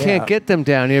 Yeah, you can't get them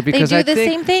down here because they do the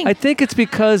same thing. I think it's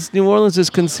because New Orleans is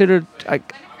considered,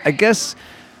 I guess,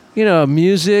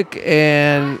 music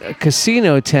and a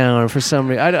casino town for some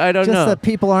reason. I don't know. Just that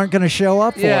people aren't going to show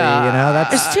up for you.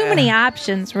 There's too many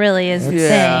options, really, is the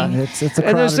thing. It's a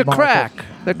and there's the market. crack.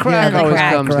 The crack always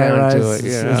comes down to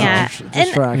it.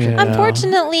 And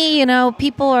unfortunately,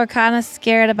 people are kind of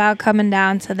scared about coming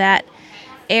down to that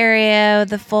area,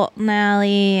 the Fulton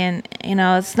Alley, and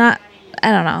it's not.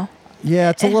 I don't know. Yeah,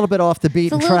 it's a little bit off the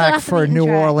beaten track for New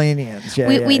Orleanians. Yeah,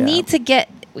 we need to get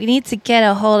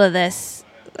a hold of this.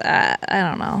 I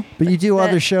don't know. But you do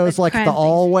other shows like the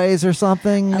Always or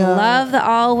something? I love the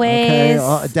Always.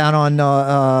 Okay, down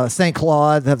on St.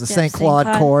 Claude. They have the St. Claude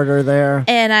Corridor there.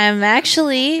 And I'm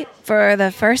actually, for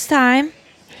the first time,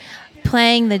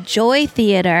 playing the Joy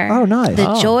Theater. Oh, nice.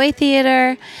 The Joy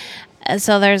Theater.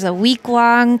 So there's a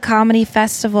week-long comedy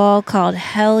festival called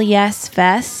Hell Yes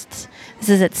Fest. This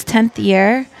is its 10th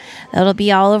year. It'll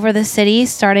be all over the city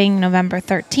starting November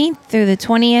 13th through the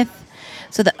 20th.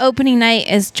 So the opening night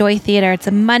is Joy Theater. It's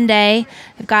a Monday.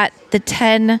 I've got the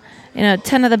 10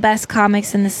 of the best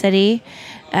comics in the city.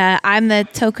 I'm the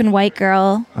token white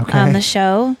girl on the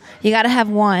show. You got to have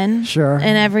one in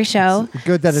every show. It's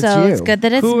good that it's you. So it's good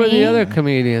that it's me. Who are the other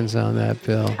comedians on that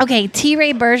bill? Okay, T.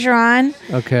 Ray Bergeron.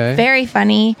 Okay. Very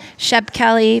funny. Shep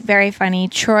Kelly, very funny.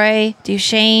 Troy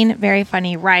Duchesne, very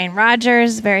funny. Ryan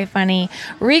Rogers, very funny.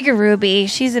 Riga Ruby,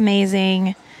 she's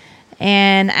amazing.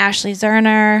 And Ashley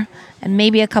Zerner. And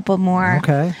maybe a couple more.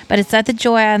 Okay. But it's at the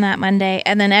Joy on that Monday.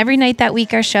 And then every night that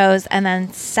week are shows. And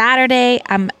then Saturday,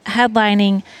 I'm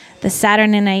headlining the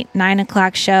Saturday night 9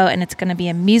 o'clock show. And it's going to be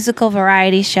a musical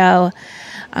variety show.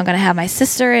 I'm going to have my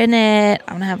sister in it.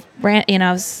 I'm going to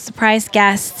have, surprise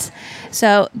guests.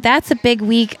 So that's a big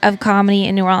week of comedy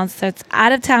in New Orleans. So it's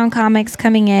out-of-town comics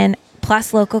coming in,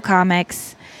 plus local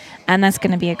comics. And that's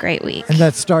going to be a great week. And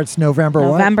that starts November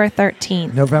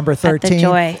 13th. November 13th. At the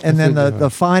Joy. And then the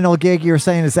final gig you're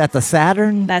saying is at the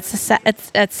Saturn?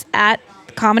 It's at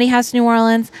Comedy House New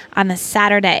Orleans on the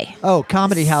Saturday. Oh,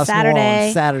 Comedy House New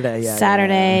Orleans. Saturday, yeah.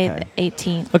 Saturday, Okay. the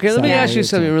 18th. Okay, let me ask you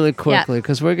something really quickly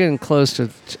because we're getting close to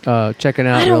checking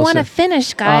out. I don't want to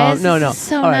finish, guys. No. This is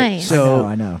so All right, nice. So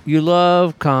I know. You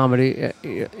love comedy.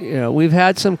 We've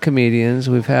had some comedians.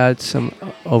 We've had some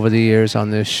over the years on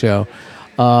this show.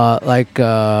 Who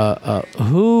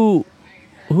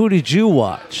did you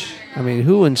watch? I mean,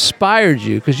 who inspired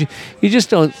you? Because you just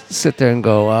don't sit there and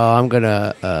go, oh, I'm going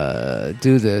to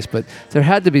do this. But there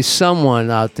had to be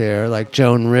someone out there like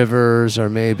Joan Rivers or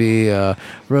maybe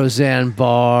Roseanne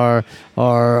Barr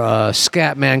or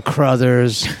Scatman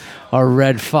Crothers or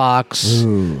Red Fox,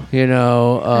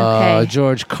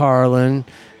 George Carlin.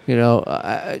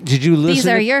 Did you listen? These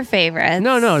are your favorites.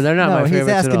 No, they're not my favorites.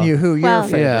 He's asking you who your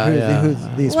favorite, who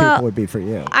these people would be for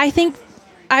you. I think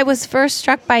I was first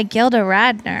struck by Gilda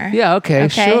Radner. Yeah, okay,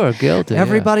 sure, Gilda.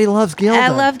 Everybody loves Gilda. I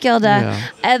love Gilda.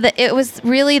 Yeah. It was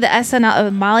really the SNL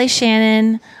of Molly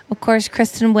Shannon, of course,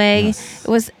 Kristen Wiig. Yes.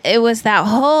 It was that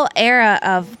whole era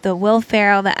of the Will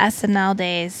Ferrell, the SNL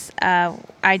days.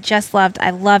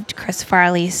 I loved Chris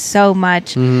Farley so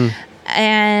much,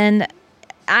 and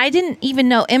I didn't even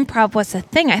know improv was a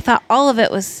thing. I thought all of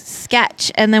it was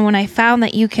sketch. And then when I found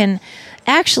that you can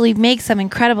actually make some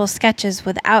incredible sketches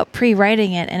without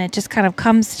pre-writing it and it just kind of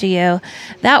comes to you,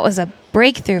 that was a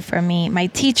breakthrough for me. My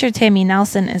teacher, Tammy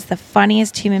Nelson, is the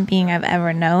funniest human being I've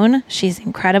ever known. She's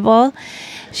incredible.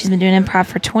 She's been doing improv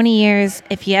for 20 years.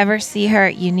 If you ever see her,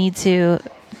 you need to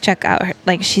check out her.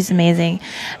 Like, she's amazing.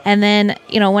 And then,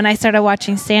 when I started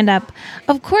watching stand-up,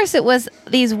 of course it was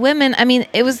these women. I mean,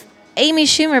 it was Amy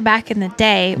Schumer back in the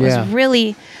day. It was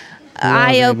really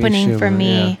eye-opening for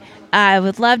me. Yeah. I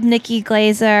would love Nikki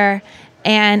Glaser.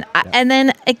 And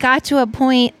then it got to a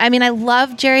point, I mean, I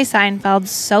love Jerry Seinfeld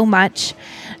so much.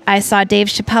 I saw Dave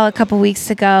Chappelle a couple weeks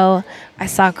ago. I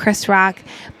saw Chris Rock.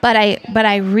 But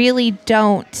I really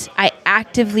don't. I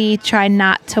actively try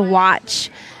not to watch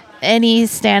any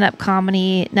stand-up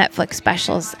comedy Netflix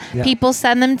specials. Yeah. People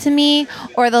send them to me,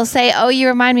 or they'll say, oh, you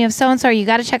remind me of so-and-so, or you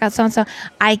got to check out so-and-so.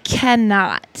 I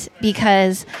cannot,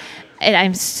 because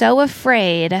I'm so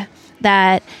afraid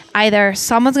that either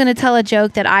someone's going to tell a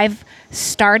joke that I've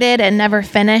started and never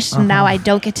finished, and now I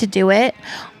don't get to do it,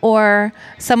 or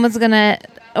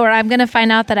I'm going to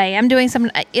find out that I am doing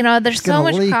something. There's so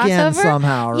much crossover.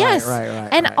 Somehow. Yes. Right.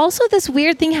 And also this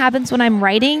weird thing happens when I'm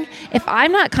writing. If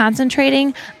I'm not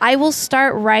concentrating, I will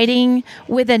start writing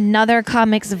with another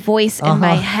comic's voice in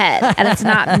my head, and it's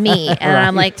not me. And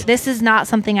I'm like, this is not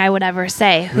something I would ever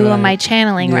say. Who am I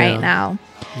channeling right now?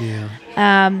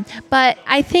 Yeah. But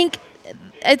I think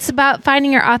it's about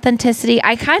finding your authenticity.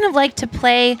 I kind of like to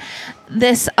play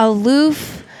this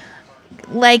aloof,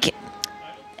 like,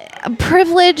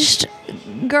 privileged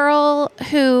girl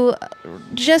who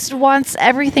just wants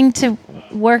everything to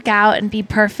work out and be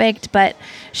perfect, but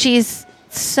she's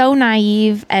so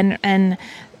naive and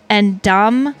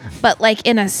dumb, but like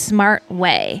in a smart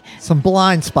way. Some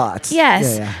blind spots.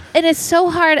 Yes. Yeah. And it's so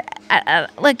hard.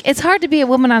 Like, it's hard to be a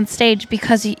woman on stage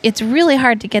because it's really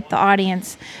hard to get the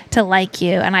audience to like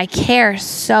you. And I care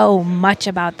so much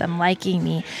about them liking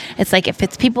me. It's like if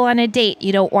it's people on a date,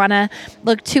 you don't want to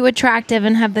look too attractive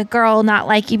and have the girl not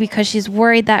like you because she's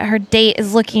worried that her date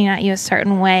is looking at you a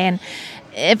certain way. And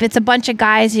if it's a bunch of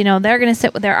guys, they're going to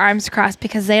sit with their arms crossed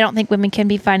because they don't think women can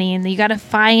be funny. And you got to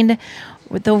find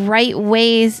the right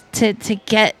ways to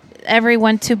get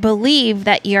everyone to believe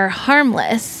that you're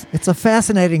harmless. It's a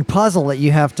fascinating puzzle that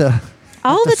you have to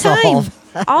all the solve.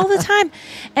 time. All the time.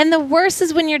 And the worst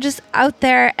is when you're just out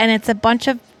there and it's a bunch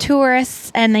of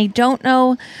tourists and they don't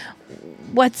know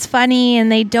what's funny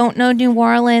and they don't know New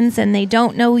Orleans and they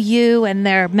don't know you and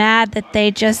they're mad that they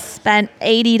just spent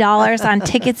 $80 on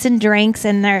tickets and drinks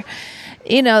and they're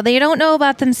they don't know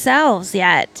about themselves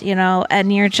yet,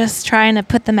 and you're just trying to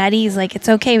put them at ease. Like, it's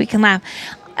okay, we can laugh.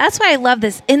 That's why I love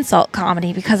this insult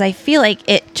comedy, because I feel like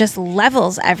it just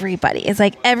levels everybody. It's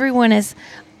like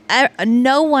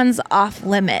no one's off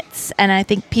limits. And I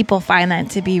think people find that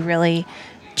to be really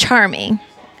charming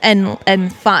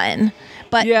and fun.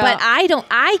 But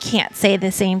I can't say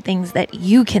the same things that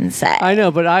you can say. I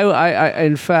know, but I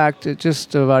in fact,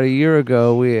 just about a year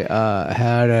ago, we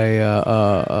had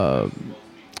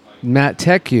Matt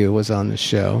Tecu was on the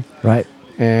show. Right.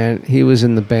 And he was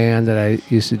in the band that I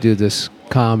used to do this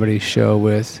comedy show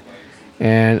with.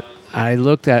 And I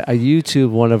looked at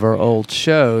YouTube one of our old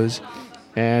shows,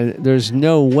 and there's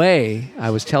no way,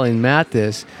 I was telling Matt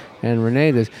this, and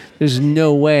Renee this, there's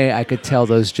no way I could tell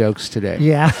those jokes today.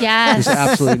 Yeah. Yes. There's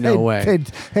absolutely no way.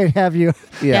 They'd have you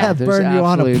there's burn you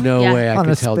on a absolutely no way I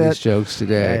could tell spit. these jokes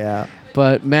today. Yeah.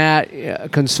 But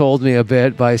Matt consoled me a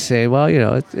bit by saying, well,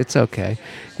 it's okay.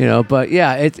 But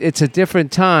yeah, it's a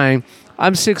different time.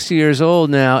 I'm 60 years old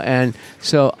now, and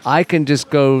so I can just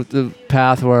go the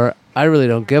path where I really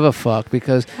don't give a fuck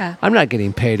because I'm not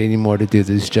getting paid anymore to do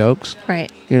these jokes.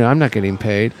 Right. I'm not getting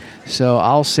paid. So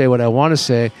I'll say what I want to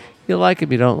say. You like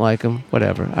them, you don't like them,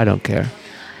 whatever. I don't care.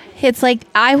 It's like,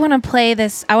 I want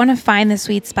to find the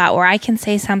sweet spot where I can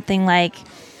say something like,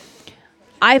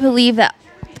 I believe that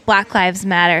Black Lives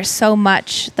Matter so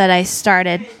much that I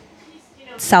started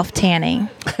self-tanning.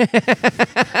 But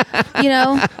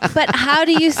how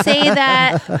do you say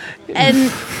that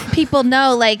and people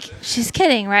know, like, she's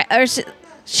kidding, right? Or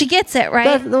she gets it,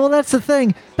 right? That's the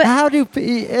thing. But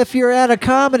if you're at a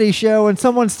comedy show and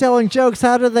someone's telling jokes,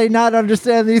 how do they not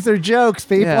understand these are jokes,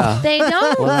 people? Yeah. They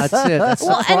don't. Well, that's it. That's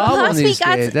the problem these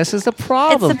days. This is the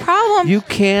problem. It's the problem. You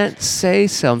can't say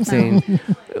something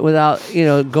without,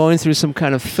 going through some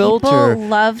kind of filter. People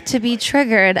love to be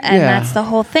triggered, and that's the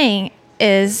whole thing,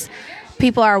 is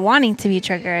people are wanting to be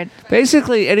triggered.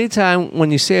 Basically, anytime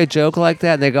when you say a joke like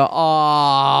that, and they go,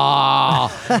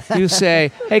 "Oh," you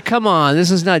say, "Hey, come on,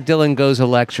 this is not Dylan Goes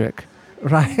Electric."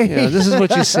 Right. This is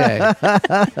what you say.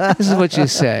 This is what you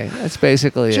say. That's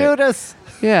basically Judas.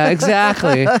 it. Yeah,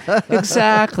 exactly.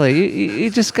 You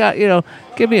just got,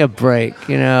 give me a break,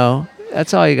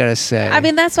 That's all you got to say. I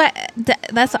mean, that's why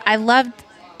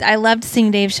I loved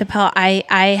seeing Dave Chappelle.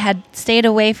 I had stayed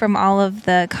away from all of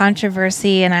the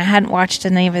controversy, and I hadn't watched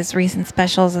any of his recent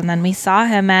specials, and then we saw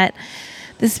him at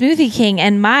the Smoothie King,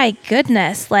 and my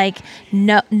goodness, like,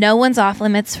 no one's off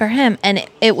limits for him. And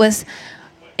it was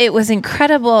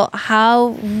incredible how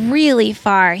really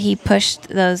far he pushed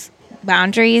those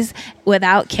boundaries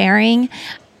without caring.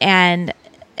 And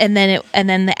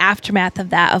then the aftermath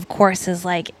of that, of course, is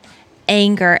like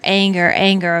anger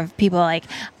of people like,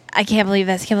 I can't believe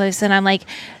this, And I'm like,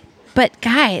 but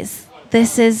guys,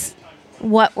 this is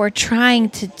what we're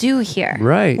trying to do here.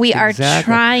 Right. We are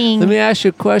trying. Let me ask you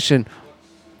a question.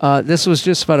 This was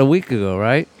just about a week ago,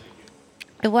 right?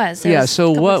 It was. So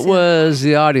what was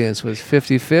the audience? Was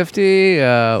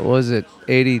 50-50? Was it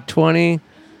 80-20?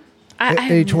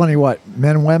 80-20 what?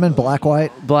 Men and women? Black,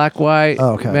 white? Black, white,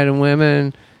 men and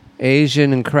women,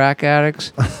 Asian and crack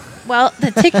addicts? Well,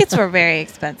 the tickets were very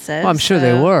expensive. Well, I'm sure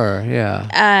they were,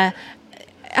 yeah.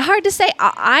 Hard to say.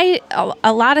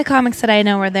 A lot of comics that I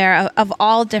know were there of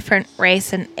all different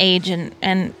race and age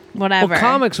and whatever. Well,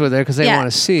 comics were there because they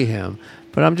want to see him.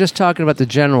 But I'm just talking about the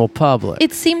general public.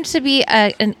 It seemed to be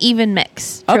an even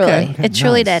mix, truly. Okay. It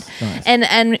truly did. Nice.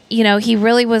 And he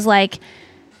really was like,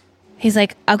 he's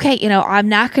like, okay, I'm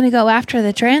not going to go after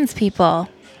the trans people.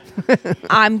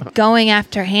 I'm going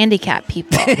after handicapped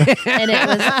people. And it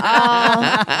was all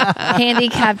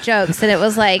handicapped jokes. And it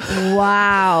was like,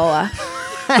 wow.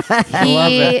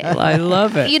 I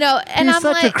love it. You know, and He's I'm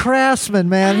such like, a craftsman,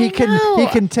 man. He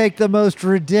can take the most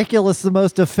ridiculous, the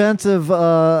most offensive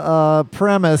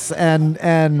premise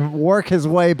and work his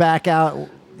way back out.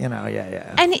 You know,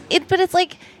 yeah. And but it's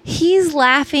like he's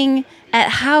laughing at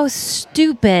how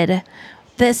stupid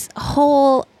this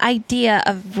whole idea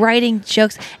of writing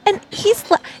jokes, and he's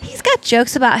got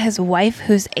jokes about his wife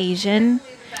who's Asian.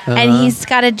 And he's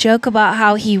got a joke about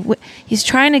how he's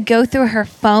trying to go through her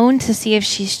phone to see if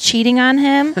she's cheating on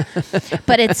him,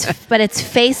 but it's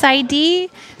Face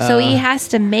ID, so he has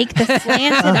to make the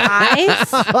slanted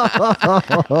eyes,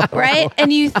 right?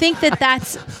 And you think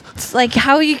that's like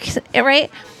how you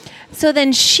right? So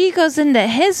then she goes into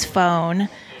his phone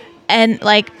and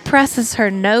like presses her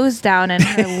nose down and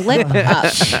her lip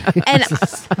up. And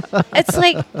it's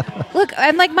like, look,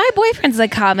 I'm like, my boyfriend's a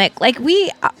comic. Like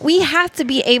we have to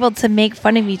be able to make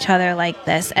fun of each other like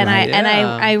this. And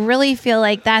I really feel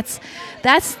like that's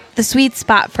the sweet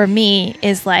spot for me,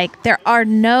 is like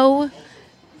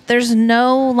there's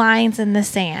no lines in the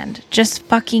sand. Just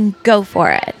fucking go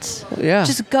for it. Yeah.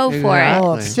 Just go for it.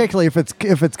 Well, particularly if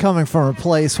it's coming from a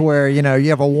place where, you know,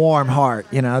 you have a warm heart.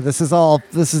 You know, these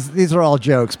are all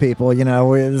jokes, people. You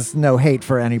know, there's no hate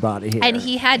for anybody here. And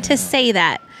he had to say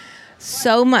that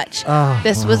so much.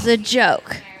 This was a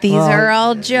joke. These are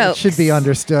all jokes. It should be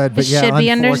understood, but It should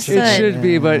be understood. It should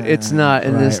be, but it's not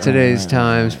in today's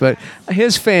times. But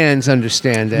his fans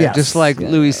understand that, Yes. just like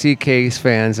Louis C.K.'s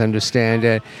fans understand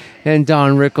it, and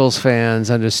Don Rickles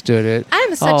fans understood it.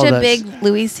 I'm such a big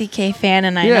Louis C.K. fan,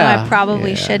 and I know I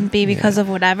probably shouldn't be because of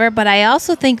whatever, but I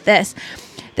also think this.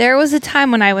 There was a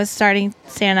time when I was starting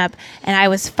stand-up, and I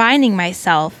was finding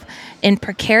myself in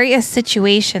precarious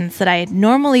situations that I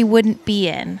normally wouldn't be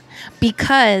in,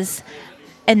 because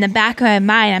in the back of my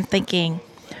mind, I'm thinking,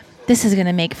 this is going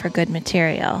to make for good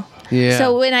material. Yeah.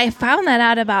 So when I found that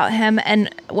out about him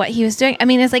and what he was doing, I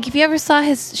mean, it's like, if you ever saw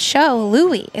his show,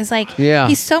 Louis is like,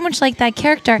 he's so much like that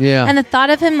character. Yeah. And the thought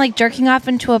of him like jerking off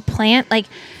into a plant, like,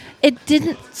 it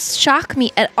didn't shock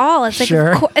me at all. It's like,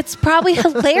 it's probably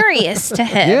hilarious to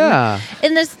him. Yeah.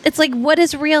 And it's like, what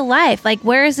is real life? Like,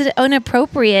 where is it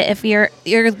inappropriate if you're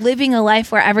living a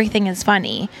life where everything is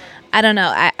funny? I don't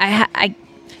know.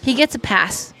 He gets a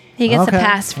pass. He gets a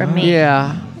pass from me.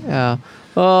 Yeah.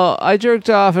 Well, I jerked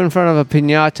off in front of a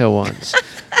piñata once.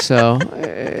 So.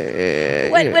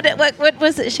 What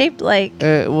was it shaped like?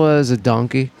 It was a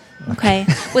donkey. Okay.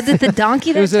 Was it the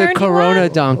donkey that It was a turned Corona you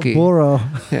on? donkey. Burro.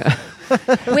 Yeah.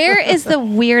 Where is the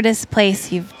weirdest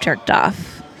place you've jerked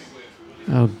off?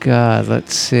 Oh, God.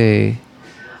 Let's see.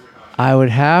 I would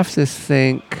have to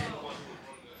think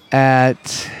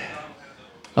at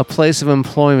a place of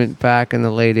employment back in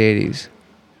the late 80s.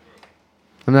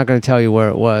 I'm not going to tell you where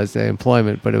it was, the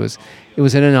employment, but it was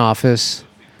in an office.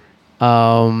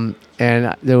 And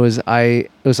it was like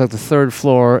the third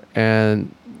floor,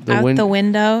 and the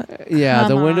window. Yeah,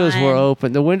 the windows were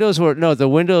open. The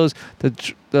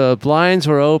blinds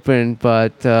were open,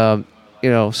 but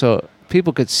so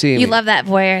people could see me. You love that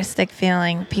voyeuristic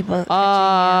feeling, people.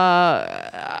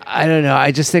 I don't know.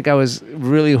 I just think I was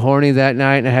really horny that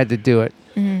night, and I had to do it.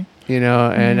 Mm-hmm.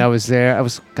 And I was there. I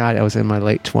was in my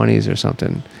late 20s or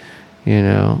something.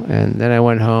 And then I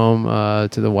went home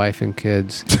to the wife and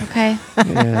kids. Okay.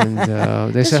 And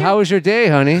they said, "How was your day,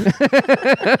 honey?"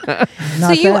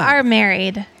 So you are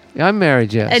married. I'm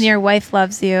married, yes. And your wife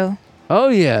loves you. Oh,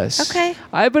 yes. Okay.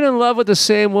 I've been in love with the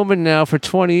same woman now for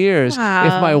 20 years. Wow.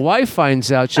 If my wife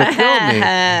finds out, she'll kill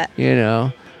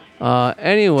me.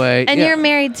 Anyway. And you're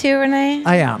married too, Renee?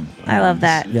 I am. I love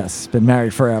that. Yes, been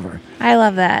married forever. I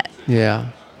love that.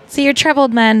 Yeah. So you're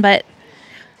troubled men, but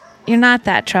you're not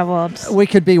that troubled. We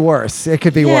could be worse. It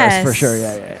could be worse for sure.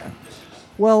 Yeah.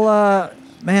 Well,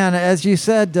 man, as you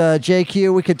said,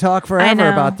 JQ, we could talk forever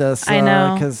about this. I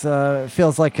know. Because it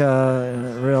feels like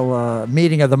a real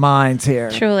meeting of the minds here.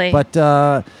 Truly. But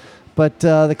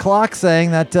the clock's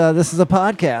saying that this is a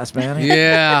podcast, man.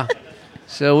 Yeah.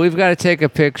 So we've got to take a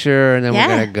picture, and then we're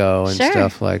gonna go and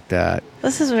stuff like that.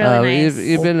 This is really nice.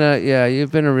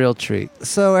 You've been a real treat.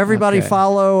 So everybody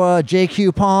follow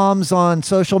JQ Palms on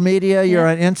social media. You're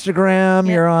on Instagram.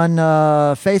 You're on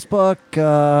Facebook.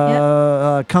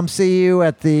 Come see you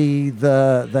at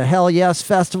the Hell Yes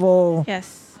Festival.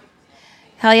 Yes.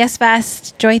 Hell Yes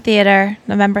Fest, Joy Theater,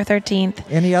 November 13th.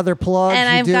 Any other plugs?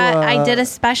 And I did a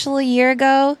special a year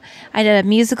ago. I did a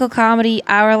musical comedy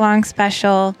hour-long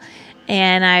special.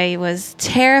 And I was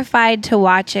terrified to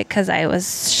watch it because I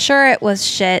was sure it was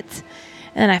shit.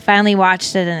 And then I finally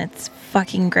watched it, and it's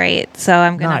fucking great. So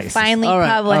I'm going to finally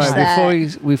publish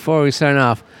that. Before we sign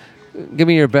off, give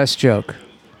me your best joke.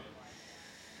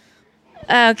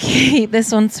 Okay,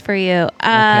 this one's for you.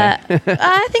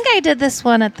 I think I did this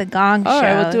one at the Gong Show. All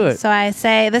right, we'll do it. So I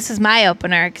say, this is my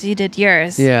opener because you did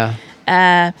yours. Yeah.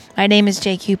 My name is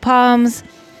JQ Palms.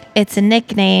 It's a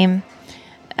nickname.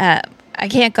 I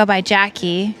can't go by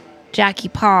Jackie. Jackie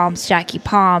Palms.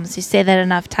 You say that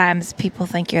enough times, people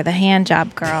think you're the hand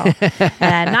job girl. And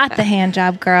I'm not the hand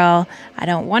job girl. I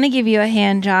don't want to give you a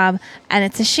hand job. And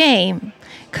it's a shame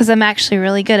because I'm actually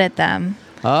really good at them.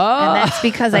 Oh. And that's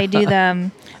because I do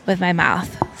them with my mouth.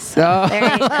 So there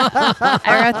you go.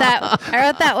 I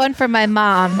wrote that one for my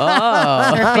mom.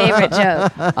 Oh. Her favorite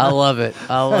joke. I love it.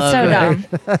 So dumb.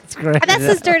 That's great. That's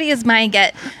as dirty as mine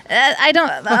get.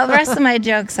 The rest of my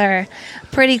jokes are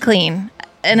pretty clean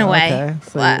in a way. Okay,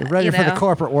 so you're ready for the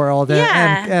corporate world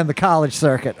and the college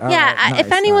circuit. All right,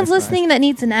 if anyone's listening that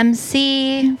needs an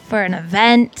MC for an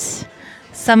event,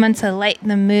 someone to lighten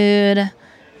the mood,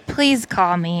 please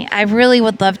call me. I really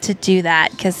would love to do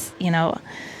that because,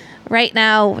 right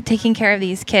now taking care of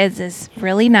these kids is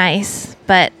really nice.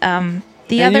 But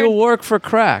you'll work for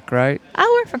crack, right?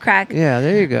 I'll work for crack. Yeah,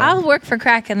 there you go. I'll work for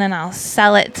crack and then I'll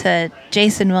sell it to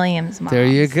Jason Williams' mom. There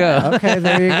you go. Okay,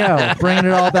 there you go. Bringing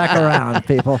it all back around,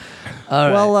 people. All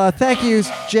right. Well, thank you,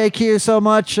 JQ, so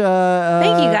much.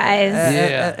 Thank you, guys.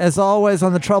 As always,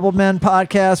 on the Troubled Men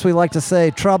podcast, we like to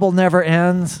say trouble never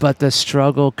ends. But the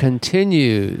struggle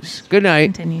continues. Good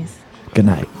night. Continues. Good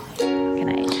night. Good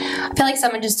night. I feel like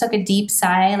someone just took a deep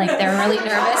sigh, like they're really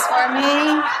nervous for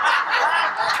me.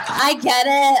 I get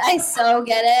it. I so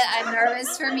get it. I'm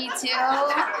nervous for me too.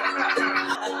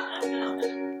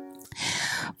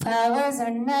 Flowers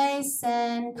are nice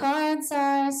and corns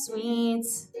are sweet.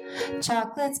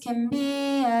 Chocolates can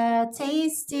be a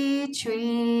tasty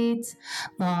treat.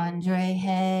 Laundry,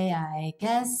 hey, I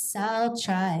guess I'll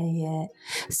try it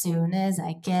soon as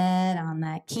I get on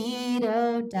that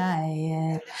keto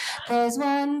diet. There's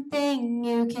one thing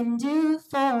you can do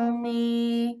for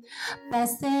me.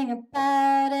 Best thing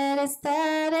about it is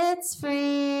that it's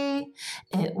free.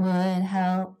 It would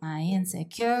help my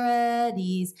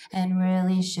insecurities, and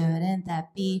really shouldn't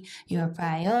that be your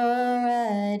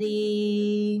priority?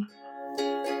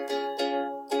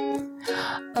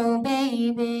 Oh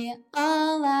baby,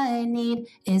 all I need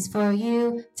is for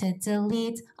you to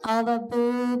delete all the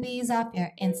boobies off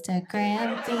your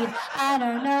Instagram feed. I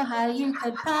don't know how you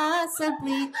could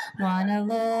possibly wanna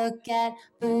look at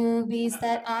boobies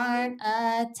that aren't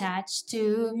attached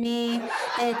to me.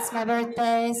 It's my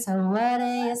birthday, so what do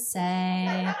you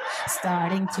say?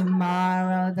 Starting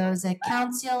tomorrow, those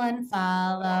accounts you'll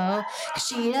unfollow. 'Cause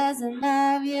she doesn't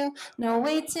love you, no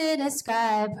way to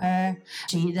describe her.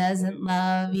 She doesn't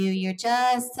love you, you're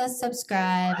just a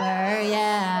subscriber,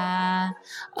 yeah.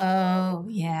 Oh,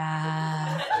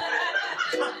 yeah.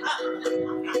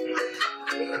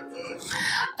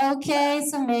 Okay,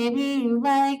 so maybe you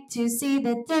like to see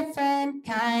the different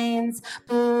kinds,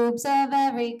 boobs of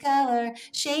every color,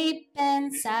 shape,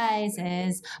 and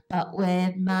sizes. But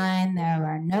with mine, there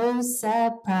are no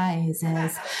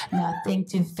surprises. Nothing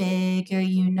to figure,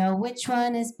 you know which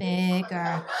one is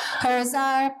bigger. Hers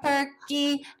are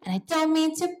perky, and I don't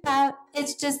mean to pout.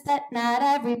 It's just that not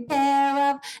every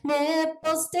pair of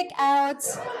nipples stick out.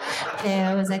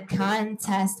 There was a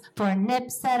contest for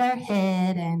nips that are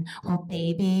hidden. Well,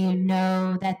 baby, you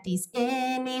know that these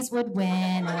innies would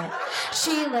win it.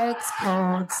 She looks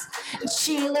cold, and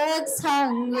she looks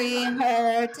hungry.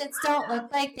 Her tits don't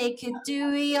look like they could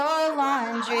do your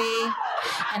laundry.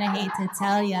 And I hate to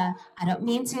tell ya, I don't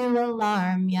mean to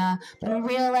alarm ya, but in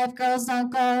real life, girls don't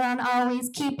go around always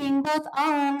keeping both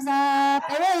arms up.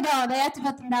 They really don't. They have to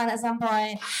put them down at some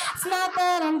point. It's not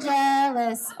that I'm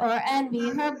jealous or envy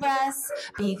her breasts,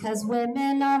 because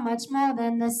women are much more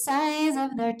than the size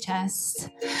of their chest.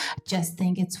 Just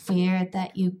think it's weird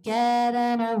that you get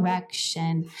an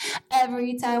erection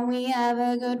every time we have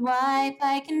a good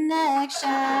Wi-Fi connection.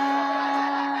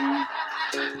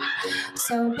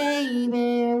 So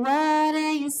baby, what do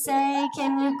you say?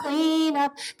 Can you clean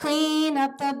up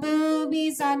the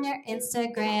boobies on your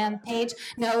Instagram page?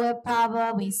 No, it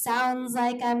probably sounds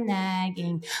like I'm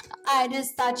nagging. I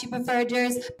just thought you preferred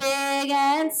yours big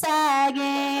and sagging.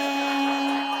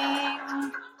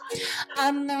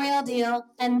 I'm the real deal,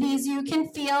 and these you can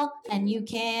feel, and you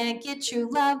can't get true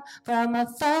love from a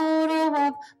photo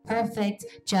of perfect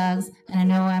jugs. And I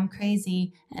know I'm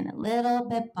crazy and a little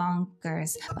bit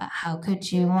bonkers, but how could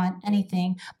you want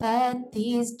anything but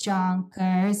these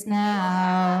jonkers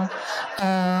now?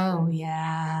 Oh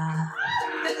yeah.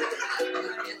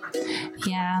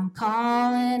 Yeah, I'm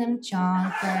calling them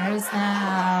jonkers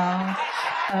now.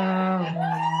 Oh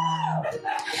yeah.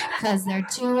 'cause they're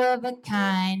two of a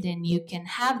kind and you can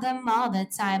have them all the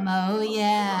time. Oh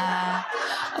yeah,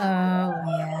 oh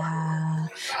yeah.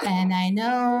 And I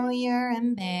know you're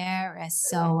embarrassed,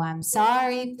 so I'm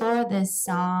sorry for this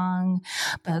song,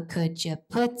 but could you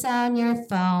put down your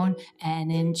phone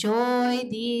and enjoy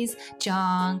these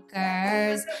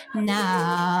jonkers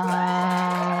now?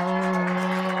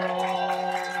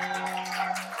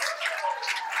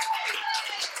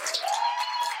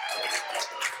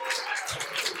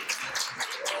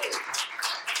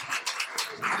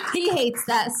 He hates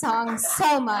that song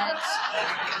so much.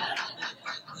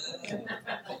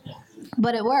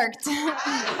 But it worked.